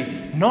certainly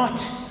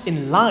not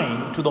in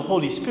lying to the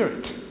Holy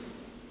Spirit.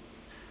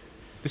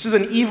 This is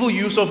an evil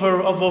use of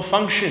her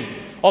function,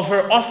 of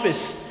her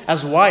office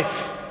as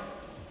wife.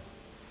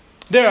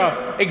 There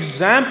are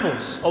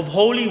examples of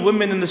holy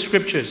women in the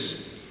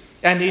scriptures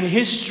and in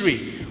history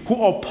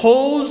who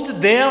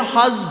opposed their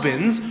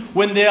husbands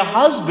when their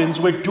husbands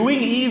were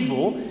doing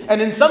evil,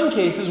 and in some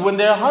cases when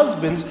their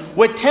husbands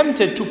were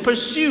tempted to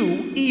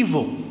pursue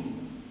evil.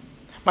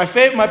 My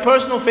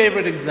personal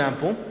favorite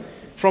example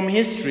from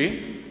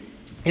history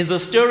is the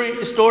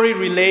story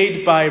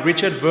relayed by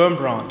Richard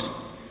Wurmbrand.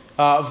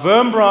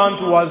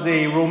 Wurmbrand was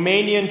a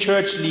Romanian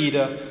church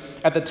leader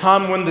at the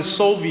time when the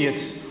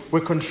Soviets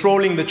were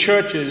controlling the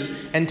churches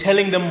and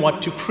telling them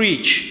what to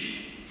preach.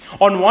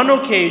 On one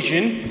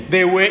occasion,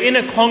 they were in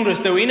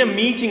a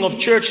meeting of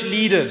church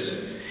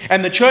leaders.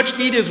 And the church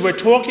leaders were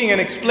talking and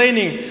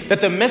explaining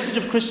that the message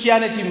of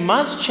Christianity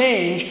must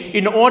change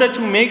in order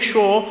to make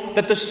sure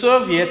that the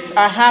Soviets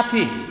are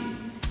happy.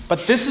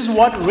 But this is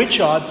what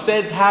Richard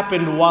says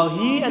happened while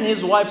he and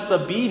his wife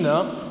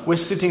Sabina were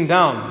sitting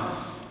down.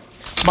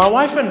 My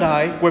wife and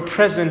I were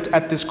present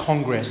at this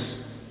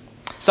congress.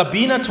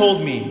 Sabina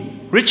told me,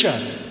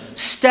 "Richard,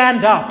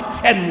 stand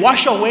up and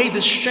wash away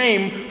the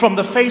shame from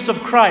the face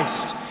of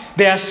Christ.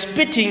 They are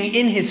spitting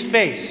in his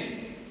face."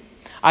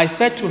 I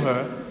said to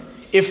her,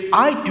 "If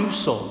I do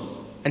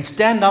so and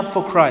stand up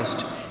for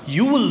Christ,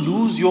 you will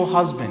lose your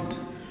husband.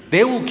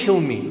 They will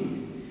kill me."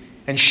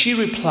 And she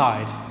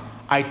replied,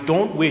 "I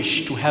don't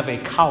wish to have a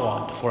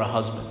coward for a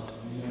husband."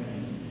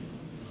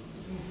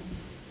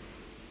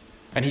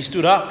 And he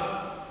stood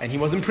up and he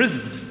was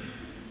imprisoned.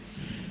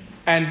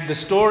 And the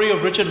story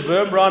of Richard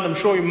Wurmbrand, I'm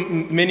sure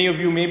many of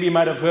you maybe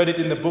might have heard it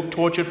in the book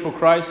Tortured for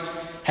Christ,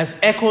 has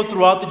echoed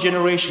throughout the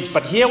generations.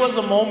 But here was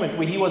a moment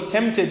where he was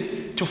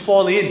tempted to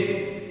fall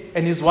in.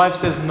 And his wife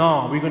says,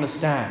 "No, we're going to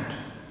stand.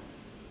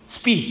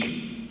 Speak."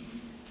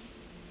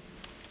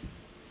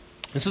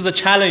 This is a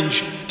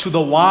challenge to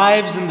the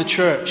wives in the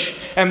church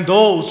and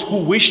those who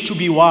wish to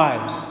be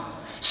wives.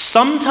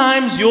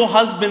 Sometimes your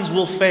husbands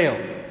will fail.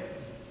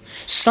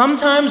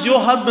 Sometimes your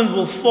husbands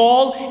will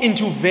fall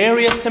into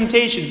various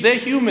temptations. They're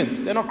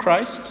humans, they're not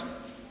Christ.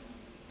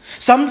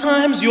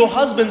 Sometimes your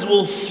husbands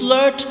will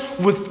flirt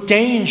with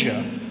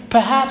danger,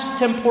 perhaps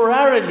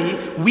temporarily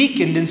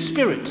weakened in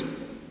spirit.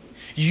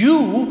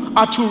 You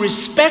are to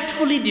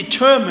respectfully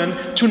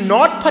determine to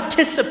not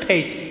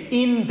participate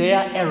in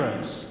their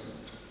errors.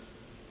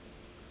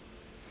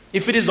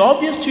 If it is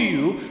obvious to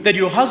you that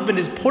your husband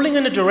is pulling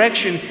in a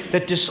direction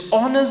that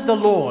dishonors the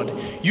Lord,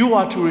 you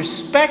are to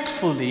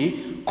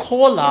respectfully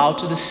call out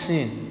the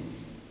sin.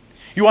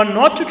 You are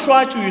not to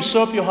try to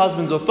usurp your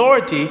husband's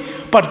authority,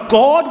 but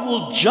God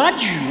will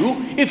judge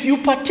you if you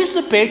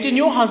participate in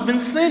your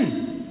husband's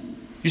sin.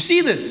 You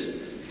see this?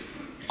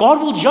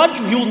 God will judge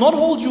you. He will not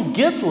hold you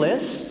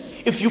guiltless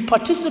if you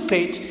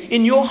participate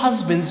in your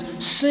husband's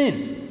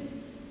sin.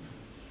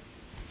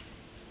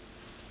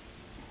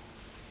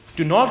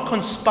 Do not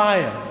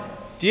conspire.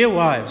 Dear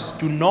wives,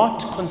 do not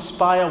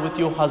conspire with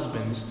your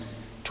husbands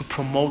to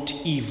promote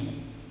evil.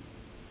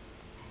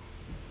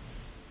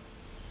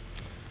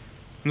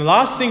 And the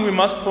last thing we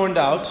must point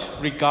out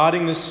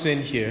regarding this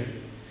sin here,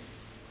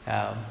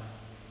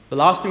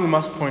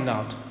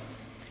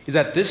 is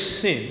that this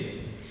sin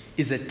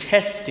is a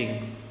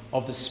testing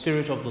of the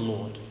Spirit of the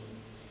Lord.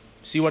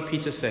 See what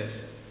Peter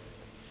says?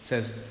 He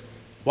says,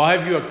 "Why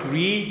have you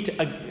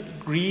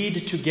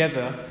agreed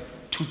together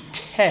to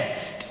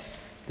test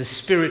the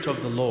Spirit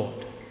of the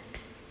Lord?"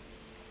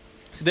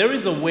 So there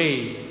is a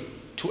way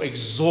to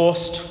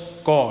exhaust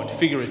God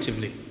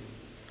figuratively.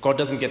 God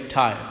doesn't get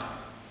tired.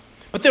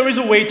 But there is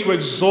a way to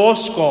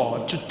exhaust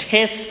God, to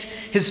test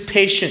his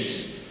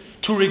patience,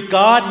 to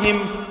regard him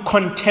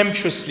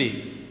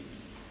contemptuously.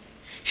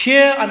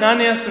 Here,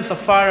 Ananias and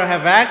Sapphira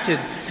have acted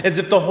as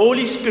if the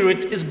Holy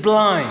Spirit is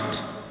blind.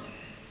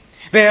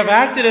 They have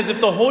acted as if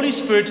the Holy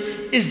Spirit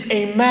is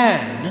a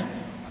man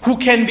who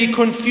can be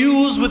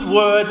confused with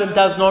words and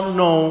does not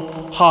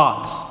know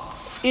hearts.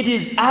 It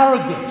is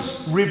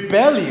arrogance,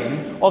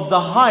 rebellion of the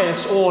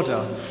highest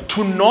order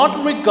to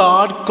not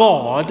regard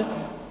God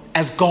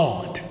as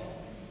God,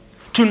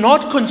 to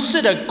not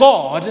consider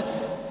God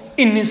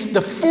in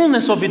the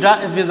fullness of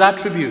his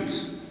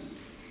attributes.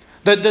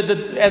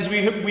 As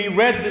we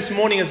read this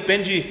morning, as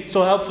Benji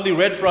so helpfully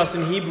read for us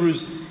in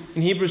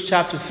Hebrews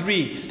chapter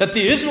 3, that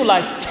the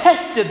Israelites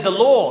tested the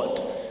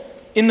Lord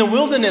in the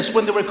wilderness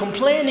when they were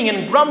complaining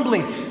and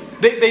grumbling.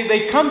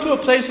 They come to a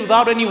place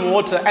without any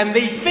water, and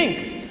they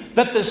think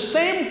that the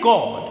same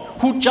God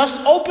who just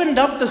opened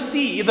up the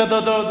sea,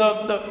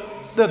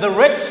 the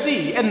Red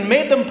Sea, and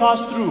made them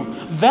pass through,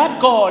 that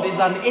God is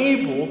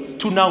unable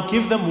to now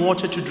give them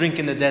water to drink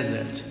in the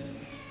desert.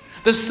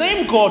 The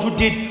same God who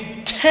did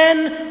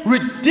 10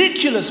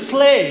 ridiculous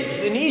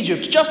plagues in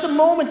Egypt just a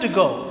moment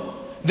ago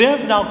They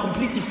have now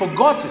completely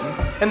forgotten,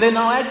 and they're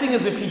now acting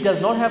as if he does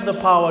not have the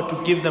power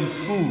to give them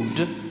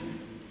food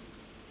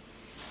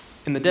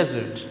in the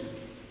desert.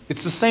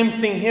 It's the same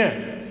thing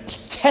here.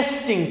 It's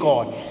testing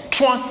God.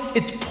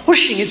 It's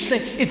pushing.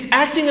 It's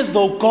acting as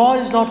though God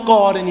is not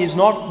God and He's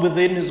not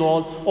within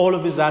all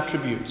of His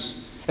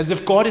attributes. As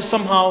if God is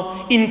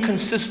somehow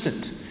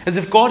inconsistent. As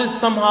if God is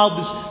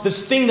somehow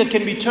this thing that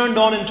can be turned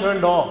on and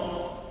turned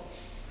off.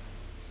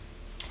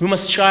 We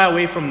must shy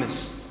away from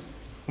this.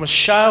 We must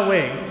shy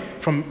away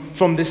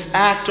from this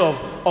act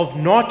of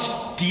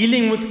not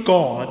dealing with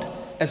God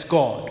as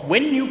God.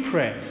 When you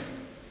pray,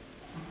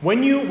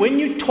 when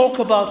you talk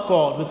about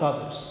God with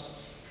others,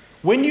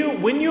 when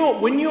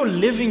you're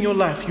living your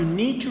life, you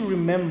need to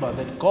remember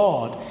that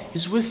God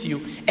is with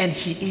you and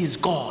He is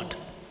God.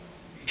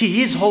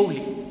 He is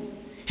holy.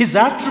 His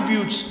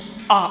attributes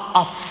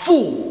are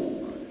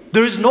full.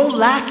 There is no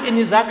lack in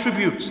His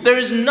attributes. There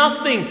is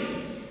nothing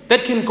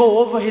that can go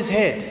over His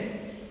head.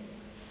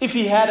 If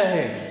He had a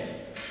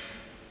head,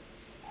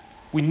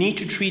 we need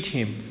to treat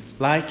Him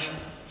like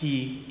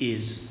He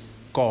is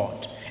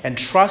God and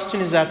trust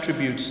in His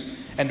attributes,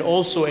 and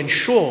also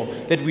ensure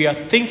that we are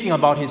thinking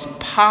about His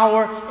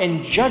power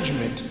and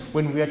judgment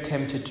when we are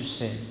tempted to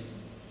sin.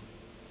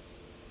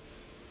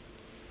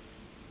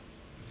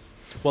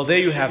 Well, there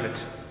you have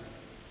it.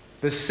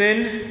 The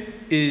sin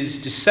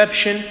is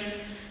deception.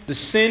 The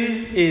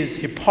sin is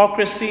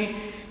hypocrisy.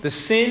 The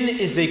sin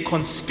is a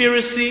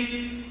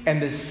conspiracy.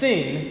 And the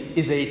sin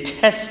is a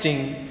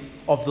testing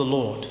of the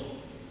Lord.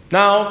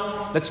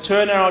 Now, let's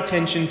turn our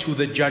attention to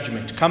the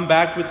judgment. Come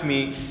back with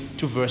me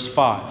to verse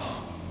 5.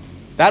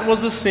 That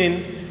was the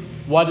sin.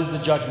 What is the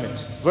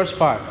judgment? Verse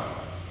 5.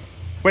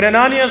 When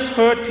Ananias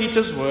heard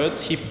Peter's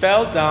words, he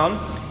fell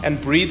down and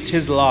breathed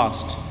his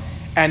last.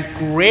 And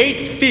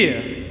great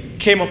fear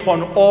came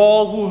upon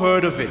all who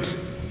heard of it.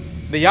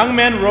 The young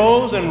man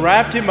rose and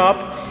wrapped him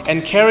up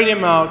and carried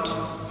him out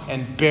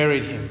and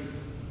buried him.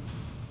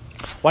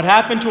 What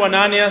happened to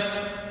Ananias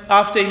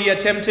after he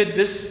attempted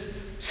this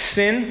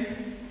sin?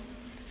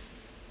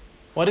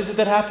 What is it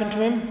that happened to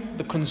him?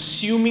 The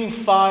consuming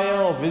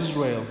fire of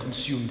Israel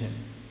consumed him.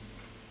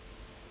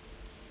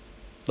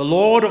 The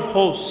Lord of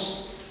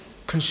hosts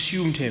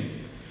consumed him.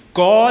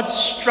 God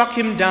struck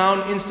him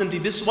down instantly.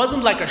 This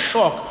wasn't like a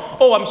shock.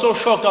 Oh, I'm so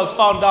shocked I was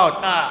found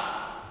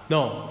out.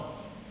 No.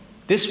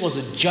 This was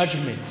a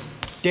judgment.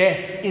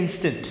 Death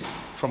instant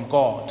from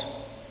God.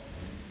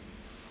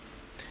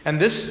 And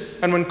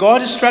when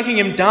God is striking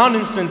him down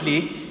instantly,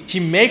 He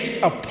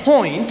makes a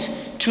point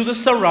to the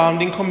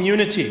surrounding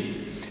community.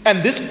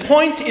 And this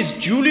point is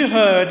duly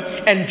heard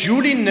and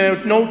duly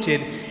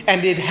noted,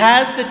 and it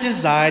has the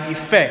desired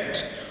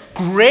effect.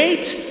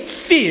 Great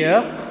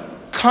fear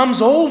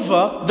comes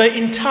over the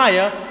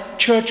entire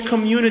church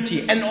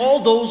community and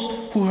all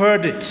those who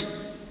heard it.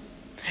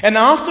 And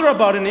after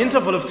about an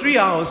interval of 3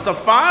 hours,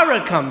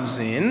 Sapphira comes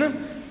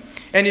in.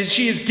 And as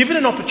she is given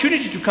an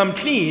opportunity to come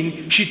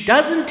clean, she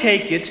doesn't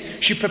take it.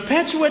 She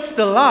perpetuates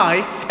the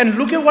lie, and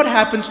look at what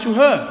happens to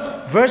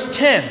her. Verse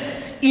 10.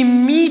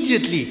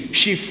 Immediately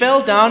she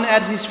fell down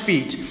at his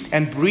feet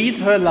and breathed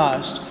her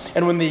last.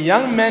 And when the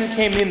young men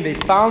came in, they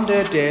found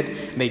her dead.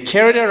 They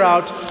carried her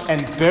out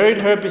and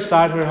buried her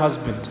beside her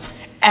husband.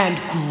 And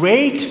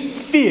great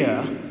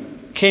fear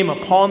came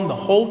upon the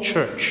whole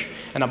church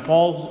and upon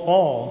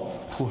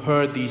all who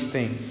heard these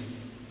things.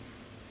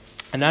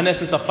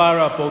 Ananias and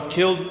Sapphira are both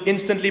killed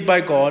instantly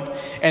by God,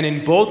 and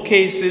in both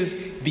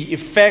cases, the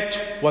effect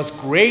was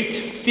great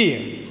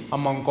fear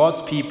among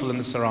God's people in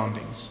the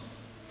surroundings.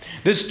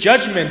 This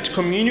judgment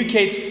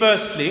communicates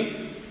firstly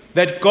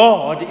that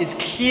God is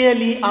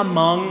clearly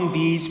among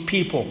these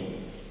people.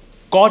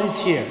 God is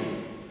here.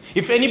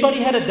 If anybody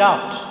had a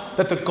doubt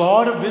that the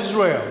God of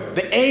Israel,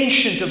 the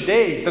Ancient of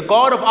Days, the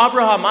God of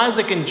Abraham,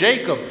 Isaac, and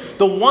Jacob,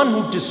 the one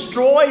who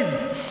destroys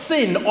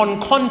sin on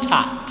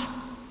contact,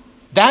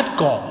 that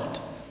God,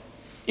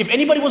 if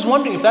anybody was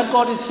wondering if that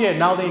God is here,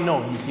 now they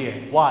know He's here.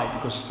 Why?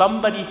 Because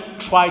somebody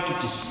tried to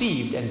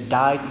deceive and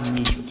died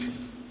immediately.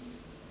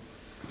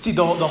 See,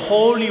 the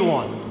Holy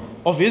One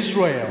of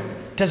Israel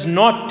does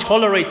not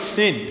tolerate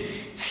sin.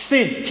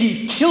 Sin,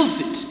 He kills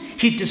it.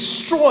 He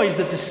destroys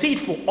the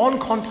deceitful on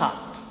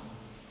contact.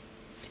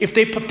 If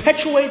they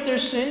perpetuate their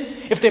sin,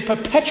 if they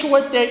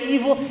perpetuate their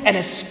evil, and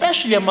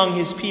especially among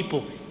His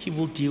people, He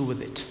will deal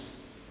with it.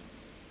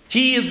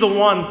 He is the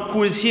one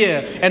who is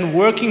here and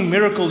working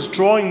miracles,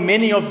 drawing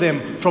many of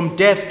them from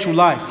death to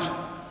life.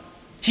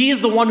 He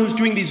is the one who's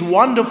doing these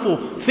wonderful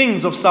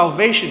things of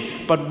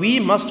salvation. But we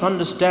must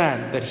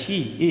understand that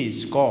He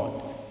is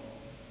God.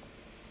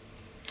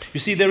 You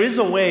see, there is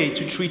a way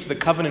to treat the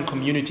covenant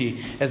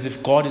community as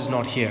if God is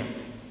not here.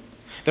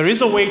 There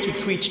is a way to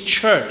treat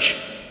church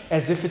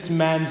as if it's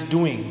man's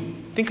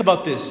doing. Think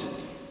about this.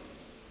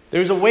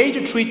 There is a way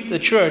to treat the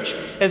church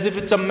as if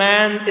it's a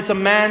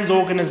man's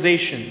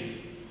organization.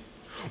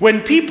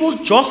 When people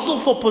jostle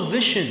for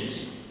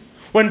positions,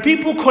 when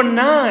people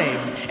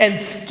connive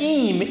and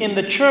scheme in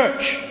the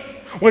church,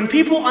 when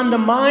people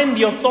undermine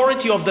the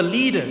authority of the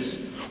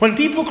leaders, when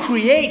people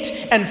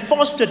create and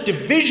foster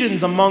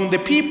divisions among the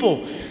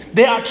people,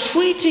 They are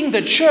treating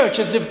the church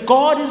as if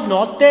God is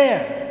not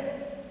there.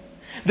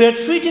 They're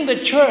treating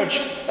the church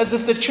as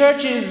if the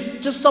church is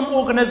just some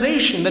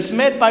organization that's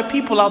made by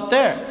people out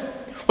there.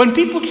 When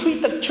people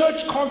treat the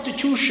church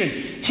constitution,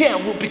 here,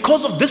 well,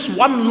 because of this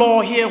one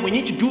law here, we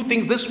need to do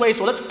things this way,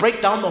 so let's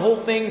break down the whole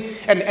thing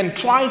and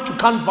try to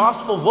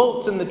canvass for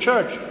votes in the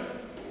church.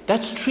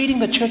 That's treating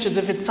the church as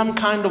if it's some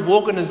kind of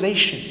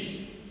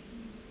organization.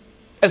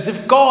 As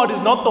if God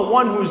is not the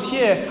one who is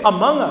here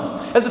among us.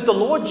 As if the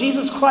Lord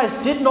Jesus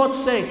Christ did not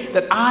say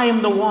that I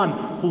am the one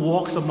who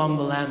walks among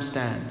the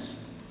lampstands.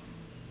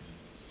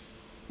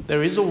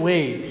 There is a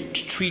way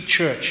to treat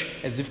church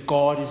as if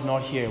God is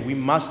not here. We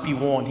must be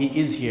warned, He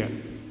is here.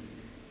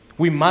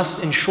 We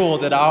must ensure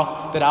that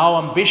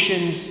our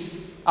ambitions,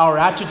 our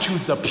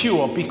attitudes are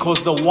pure,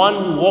 because the one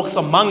who walks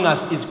among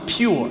us is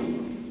pure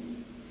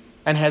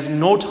and has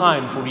no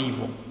time for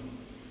evil.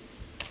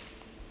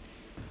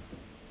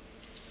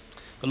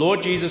 The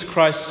Lord Jesus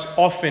Christ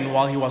often,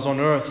 while He was on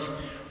earth,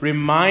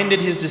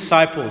 reminded His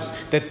disciples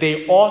that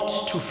they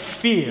ought to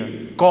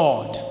fear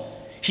God.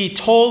 He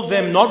told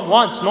them not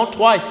once, not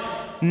twice,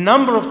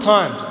 number of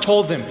times,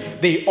 told them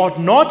they ought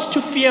not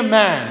to fear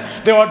man.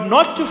 They ought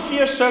not to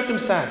fear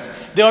circumstance.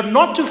 They ought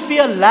not to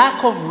fear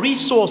lack of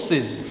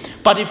resources.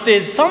 But if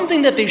there's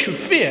something that they should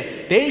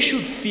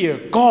fear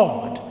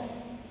God.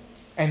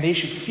 And they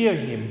should fear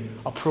Him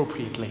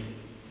appropriately.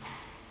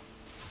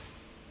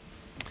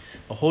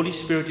 The Holy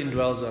Spirit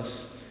indwells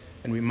us,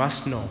 and we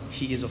must know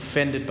He is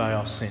offended by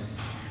our sin.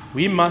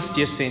 We must,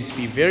 dear saints,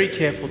 be very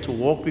careful to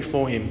walk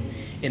before Him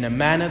in a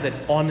manner that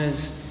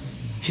honors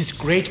His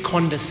great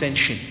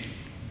condescension.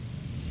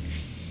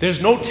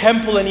 There's no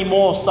temple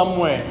anymore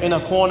somewhere, in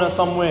a corner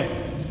somewhere.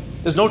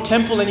 There's no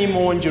temple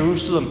anymore in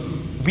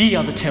Jerusalem. We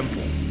are the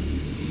temple.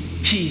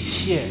 He is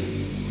here,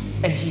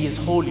 and He is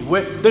holy.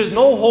 There's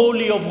no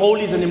Holy of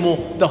Holies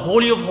anymore. The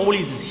Holy of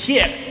Holies is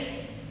here.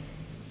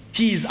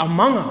 He is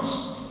among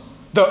us.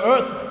 The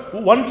earth,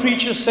 one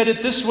preacher said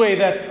it this way,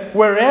 that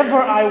wherever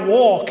I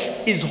walk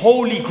is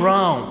holy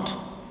ground.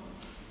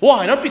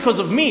 Why? Not because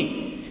of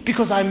me,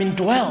 because I'm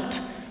indwelt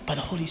by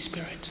the Holy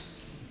Spirit.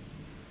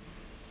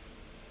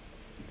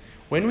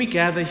 When we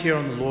gather here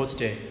on the Lord's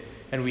Day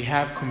and we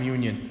have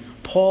communion,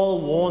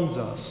 Paul warns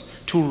us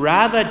to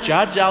rather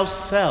judge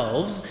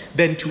ourselves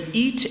than to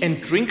eat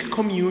and drink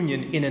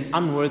communion in an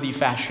unworthy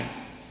fashion.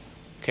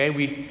 Okay,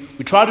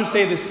 we try to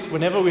say this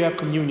whenever we have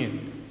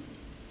communion.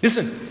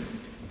 Listen,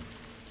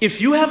 if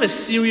you have a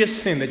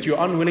serious sin that you're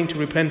unwilling to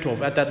repent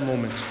of at that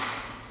moment,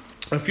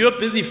 if you're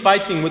busy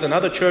fighting with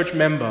another church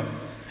member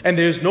and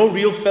there's no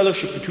real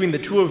fellowship between the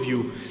two of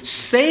you,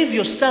 save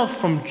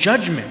yourself from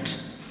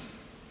judgment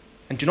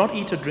and do not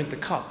eat or drink the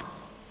cup.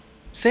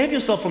 Save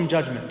yourself from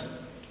judgment.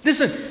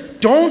 Listen,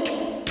 don't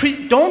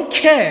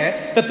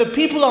care that the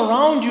people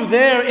around you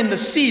there in the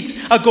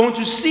seats are going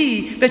to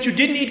see that you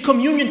didn't eat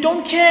communion.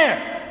 Don't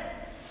care.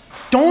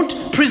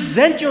 Don't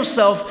present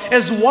yourself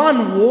as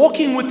one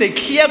walking with a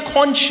clear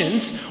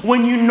conscience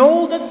when you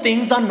know that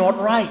things are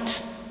not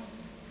right.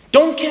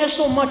 Don't care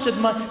so much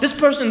that this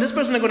person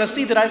are going to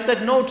see that I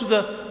said no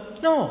to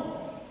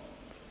No.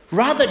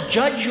 Rather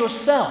judge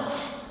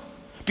yourself.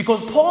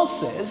 Because Paul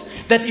says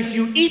that if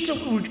you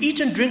eat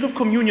and drink of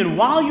communion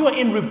while you are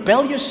in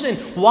rebellious sin,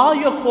 while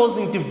you are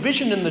causing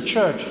division in the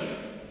church,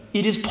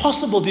 it is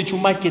possible that you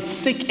might get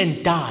sick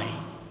and die.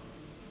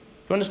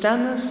 You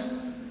understand this?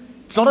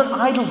 It's not an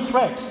idle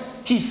threat.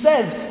 He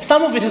says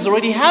some of it has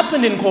already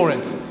happened in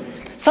Corinth.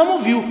 Some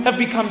of you have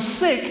become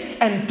sick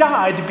and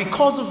died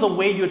because of the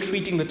way you're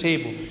treating the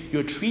table.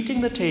 You're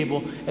treating the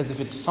table as if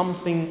it's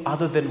something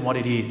other than what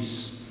it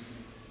is.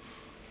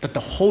 That the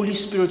Holy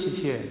Spirit is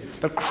here.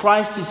 That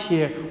Christ is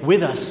here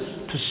with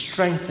us to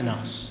strengthen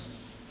us.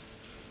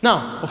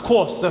 Now, of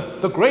course,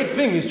 the great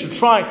thing is to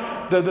try,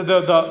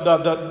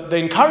 the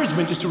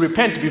encouragement is to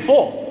repent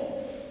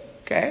before.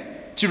 Okay?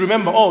 To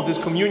remember, there's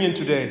communion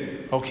today.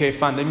 Okay,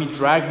 fine, let me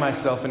drag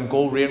myself and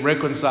go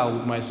reconcile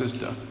with my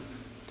sister.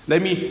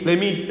 Let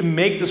me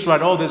make this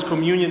right. There's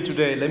communion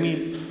today. Let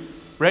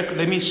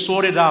me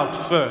sort it out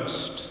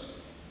first.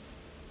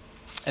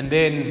 And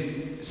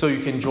then, so you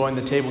can join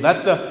the table.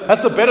 That's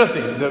the better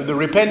thing, the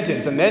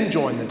repentance, and then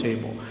join the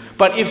table.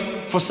 But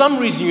if for some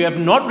reason you have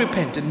not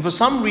repented, and for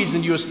some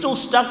reason you're still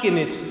stuck in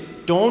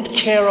it, don't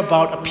care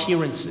about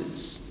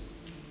appearances.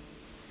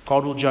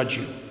 God will judge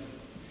you.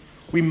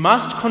 We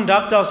must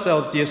conduct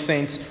ourselves, dear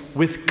saints,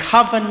 with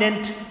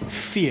covenant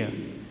fear.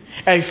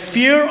 A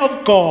fear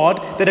of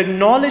God that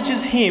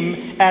acknowledges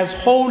Him as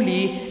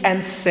holy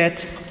and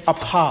set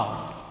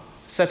apart.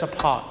 Set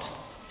apart.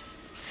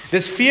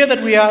 This fear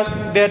that we are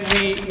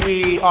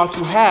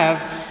to have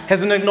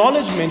has an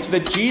acknowledgement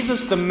that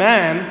Jesus, the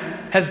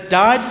man, has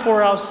died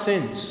for our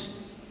sins.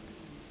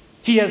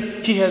 He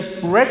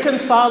has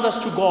reconciled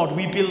us to God.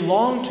 We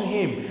belong to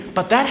Him.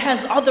 But that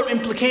has other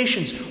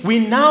implications. We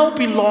now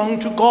belong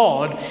to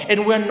God,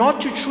 and we're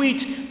not to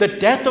treat the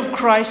death of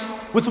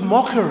Christ with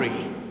mockery.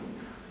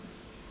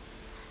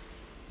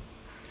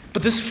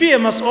 But this fear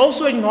must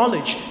also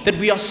acknowledge that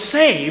we are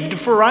saved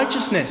for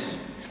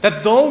righteousness.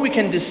 That though we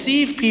can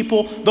deceive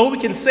people, though we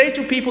can say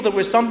to people that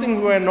we're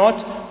something we are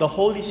not, the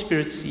Holy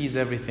Spirit sees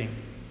everything.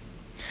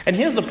 And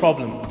here's the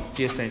problem,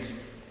 dear saint.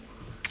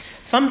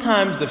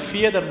 Sometimes the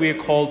fear that we are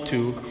called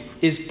to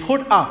is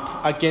put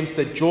up against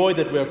the joy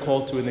that we are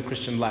called to in the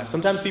Christian life.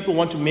 Sometimes people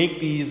want to make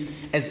these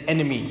as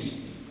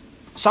enemies.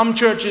 Some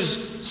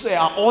churches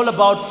are all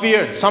about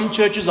fear. Some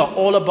churches are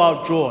all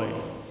about joy.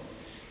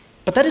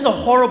 But that is a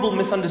horrible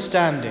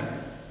misunderstanding.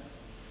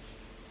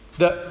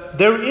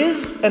 There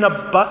is an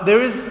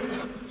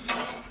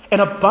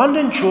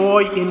abundant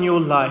joy in your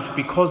life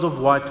because of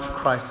what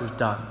Christ has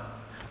done.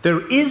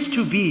 There is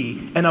to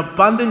be an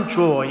abundant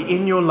joy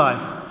in your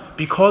life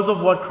because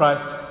of what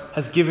Christ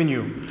has given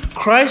you.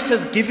 Christ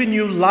has given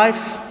you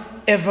life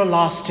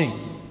everlasting.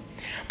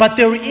 But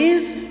there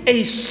is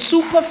a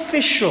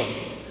superficial,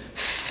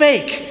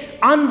 fake,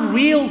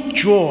 unreal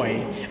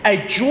joy, a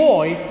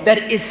joy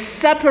that is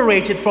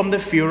separated from the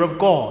fear of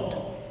God.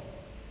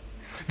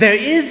 There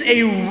is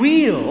a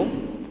real,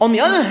 on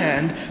the other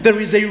hand, there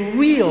is a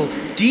real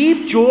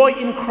deep joy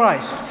in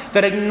Christ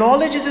that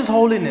acknowledges His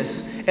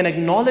holiness and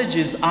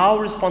acknowledges our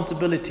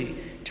responsibility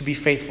to be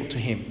faithful to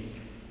Him.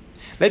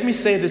 Let me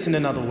say this in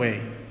another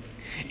way.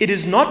 It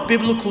is not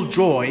biblical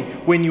joy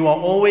when you are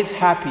always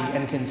happy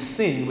and can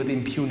sin with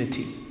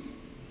impunity.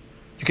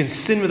 You can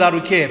sin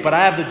without care, but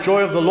I have the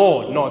joy of the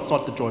Lord. No, it's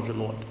not the joy of the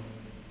Lord.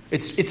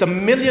 It's a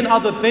million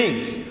other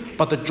things,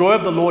 but the joy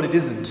of the Lord it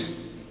isn't.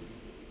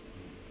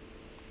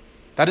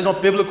 That is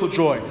not biblical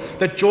joy.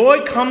 The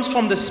joy comes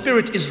from the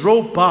Spirit is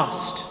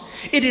robust.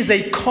 It is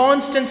a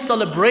constant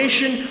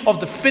celebration of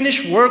the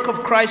finished work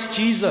of Christ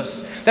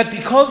Jesus. That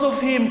because of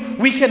Him,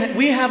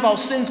 we have our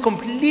sins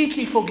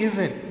completely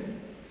forgiven.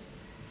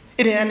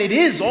 And it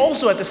is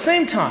also at the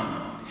same time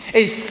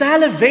a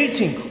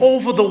salivating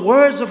over the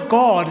words of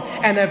God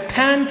and a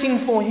panting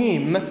for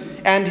Him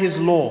and His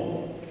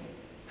law.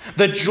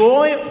 The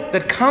joy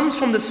that comes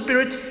from the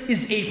Spirit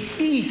is a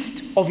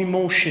feast of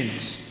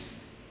emotions.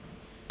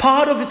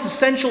 Part of its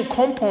essential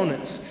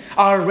components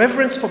are a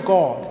reverence for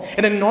God,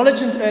 an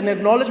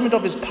acknowledgement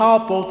of His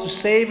power both to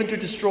save and to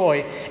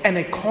destroy, and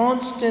a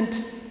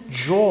constant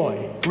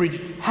joy,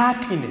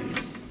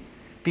 happiness,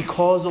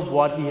 because of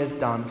what He has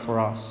done for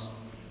us.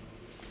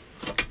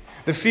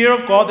 The fear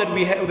of God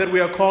that we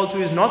are called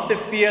to is not the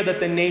fear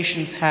that the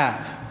nations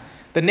have.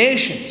 The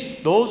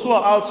nations, those who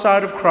are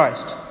outside of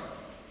Christ,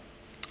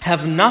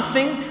 have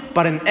nothing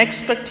but an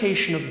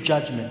expectation of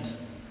judgment.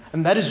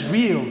 And that is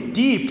real,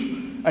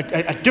 deep,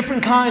 a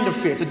different kind of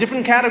fear. It's a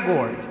different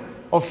category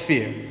of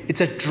fear.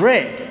 It's a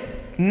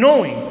dread,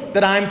 knowing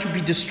that I am to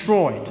be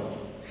destroyed.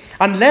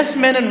 Unless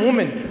men and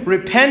women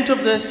repent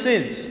of their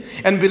sins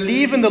and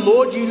believe in the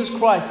Lord Jesus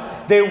Christ,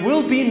 there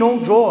will be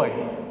no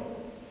joy.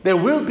 There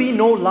will be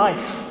no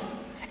life.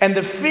 And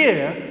the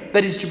fear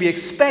that is to be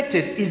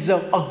expected is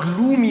a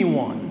gloomy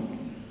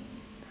one.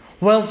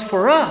 Whereas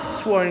for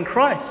us who are in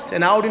Christ,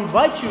 and I would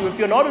invite you, if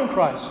you're not in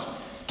Christ,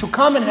 to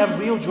come and have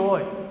real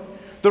joy.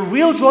 The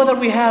real joy that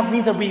we have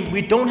means that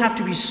we don't have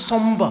to be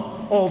somber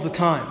all the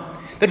time.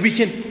 That we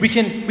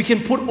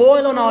can put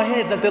oil on our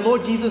heads, like the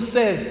Lord Jesus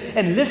says,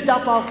 and lift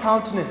up our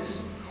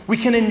countenance. We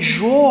can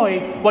enjoy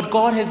what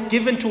God has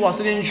given to us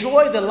and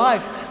enjoy the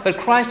life that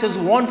Christ has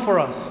won for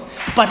us.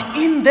 But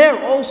in there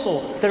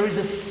also, there is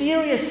a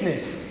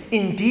seriousness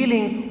in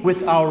dealing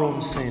with our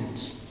own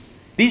sins.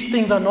 These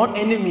things are not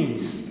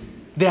enemies.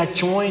 They are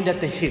joined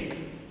at the hip.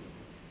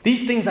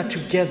 These things are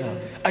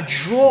together. A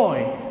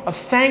joy, a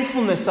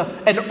thankfulness,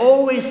 an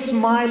always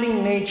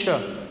smiling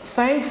nature.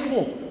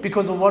 Thankful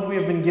because of what we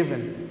have been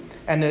given.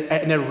 And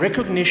a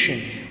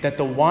recognition that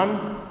the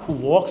one who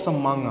walks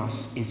among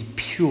us is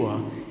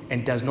pure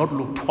and does not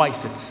look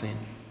twice at sin.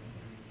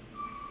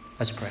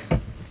 Let's pray.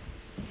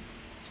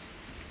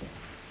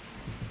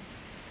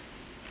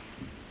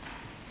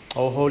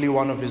 O Holy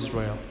One of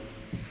Israel,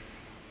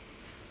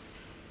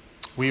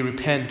 we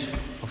repent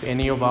of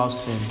any of our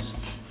sins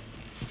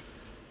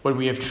when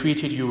we have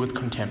treated you with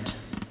contempt,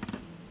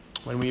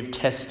 when we have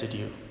tested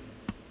you,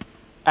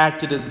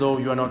 acted as though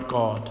you are not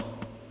God.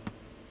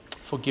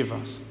 Forgive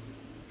us.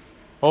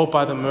 Oh,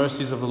 by the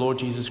mercies of the Lord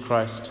Jesus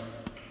Christ,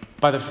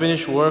 by the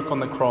finished work on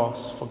the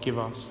cross, forgive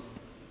us.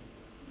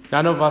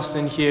 None of us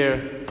in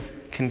here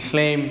can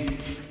claim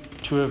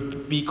to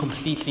be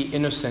completely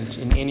innocent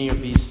in any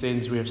of these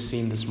sins we have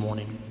seen this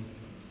morning.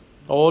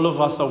 All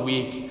of us are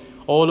weak.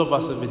 All of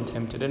us have been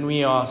tempted. And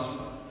we ask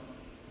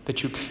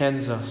that you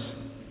cleanse us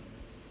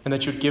and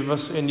that you give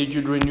us and that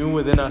you renew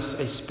within us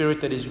a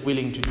spirit that is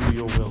willing to do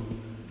your will.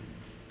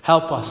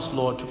 Help us,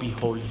 Lord, to be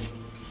holy.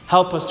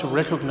 Help us to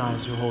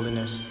recognize your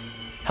holiness.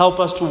 Help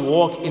us to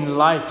walk in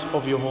light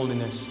of your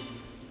holiness.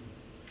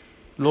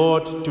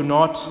 Lord, do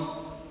not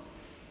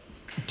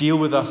deal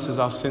with us as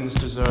our sins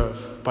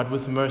deserve, but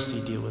with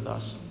mercy deal with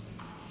us.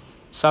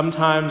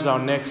 Sometimes our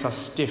necks are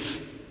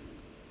stiff.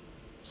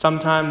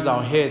 Sometimes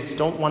our heads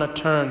don't want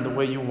to turn the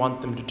way you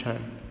want them to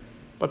turn.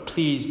 But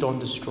please don't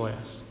destroy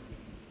us.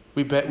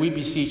 We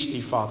beseech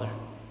thee, Father.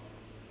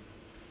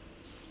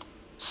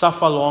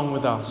 Suffer along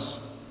with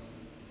us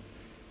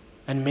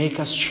and make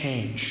us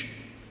change.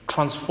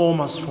 Transform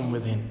us from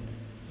within.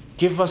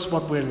 Give us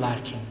what we're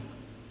lacking.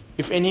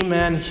 If any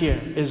man here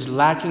is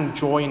lacking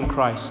joy in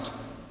Christ,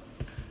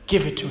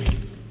 give it to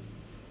him.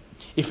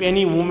 If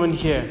any woman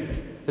here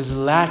is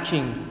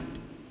lacking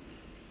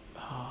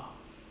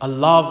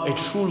a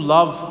true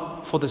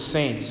love for the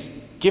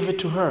saints, give it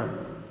to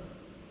her.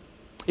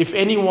 If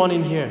anyone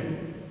in here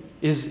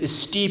is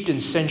steeped in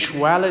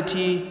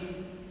sensuality,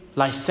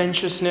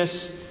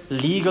 licentiousness,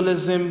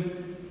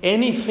 legalism,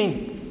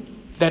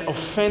 anything that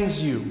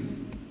offends you,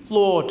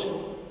 Lord,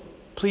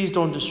 please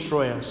don't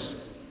destroy us,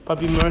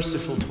 but be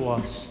merciful to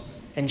us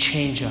and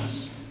change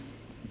us.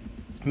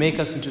 Make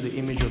us into the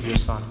image of your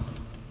Son,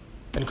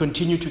 and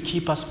continue to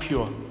keep us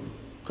pure.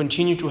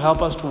 Continue to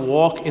help us to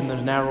walk in the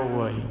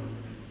narrow way.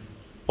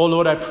 Oh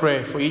Lord, I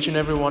pray for each and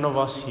every one of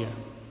us here.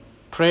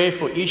 Pray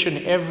for each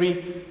and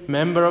every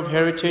member of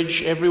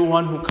Heritage,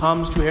 everyone who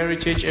comes to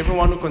Heritage,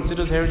 everyone who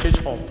considers Heritage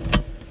home.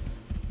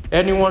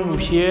 Anyone who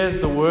hears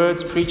the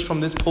words preached from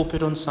this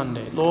pulpit on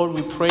Sunday. Lord,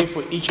 we pray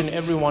for each and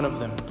every one of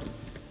them,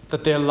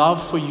 that their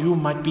love for you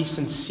might be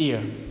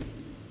sincere,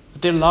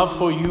 that their love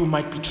for you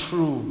might be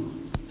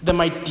true, that they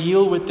might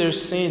deal with their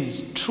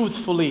sins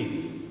truthfully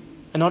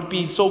and not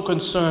be so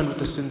concerned with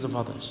the sins of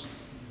others,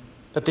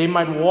 that they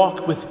might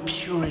walk with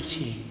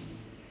purity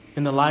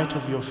in the light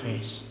of your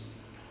face.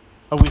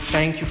 Lord, we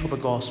thank you for the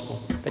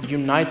gospel that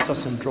unites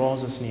us and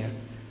draws us near.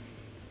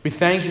 We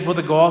thank you for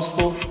the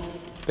gospel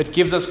that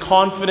gives us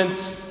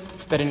confidence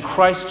that in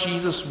Christ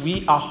Jesus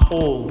we are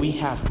whole, we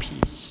have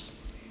peace.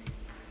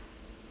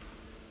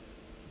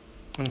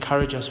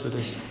 Encourage us with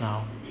this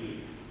now.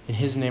 In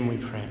his name we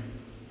pray.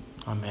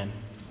 Amen.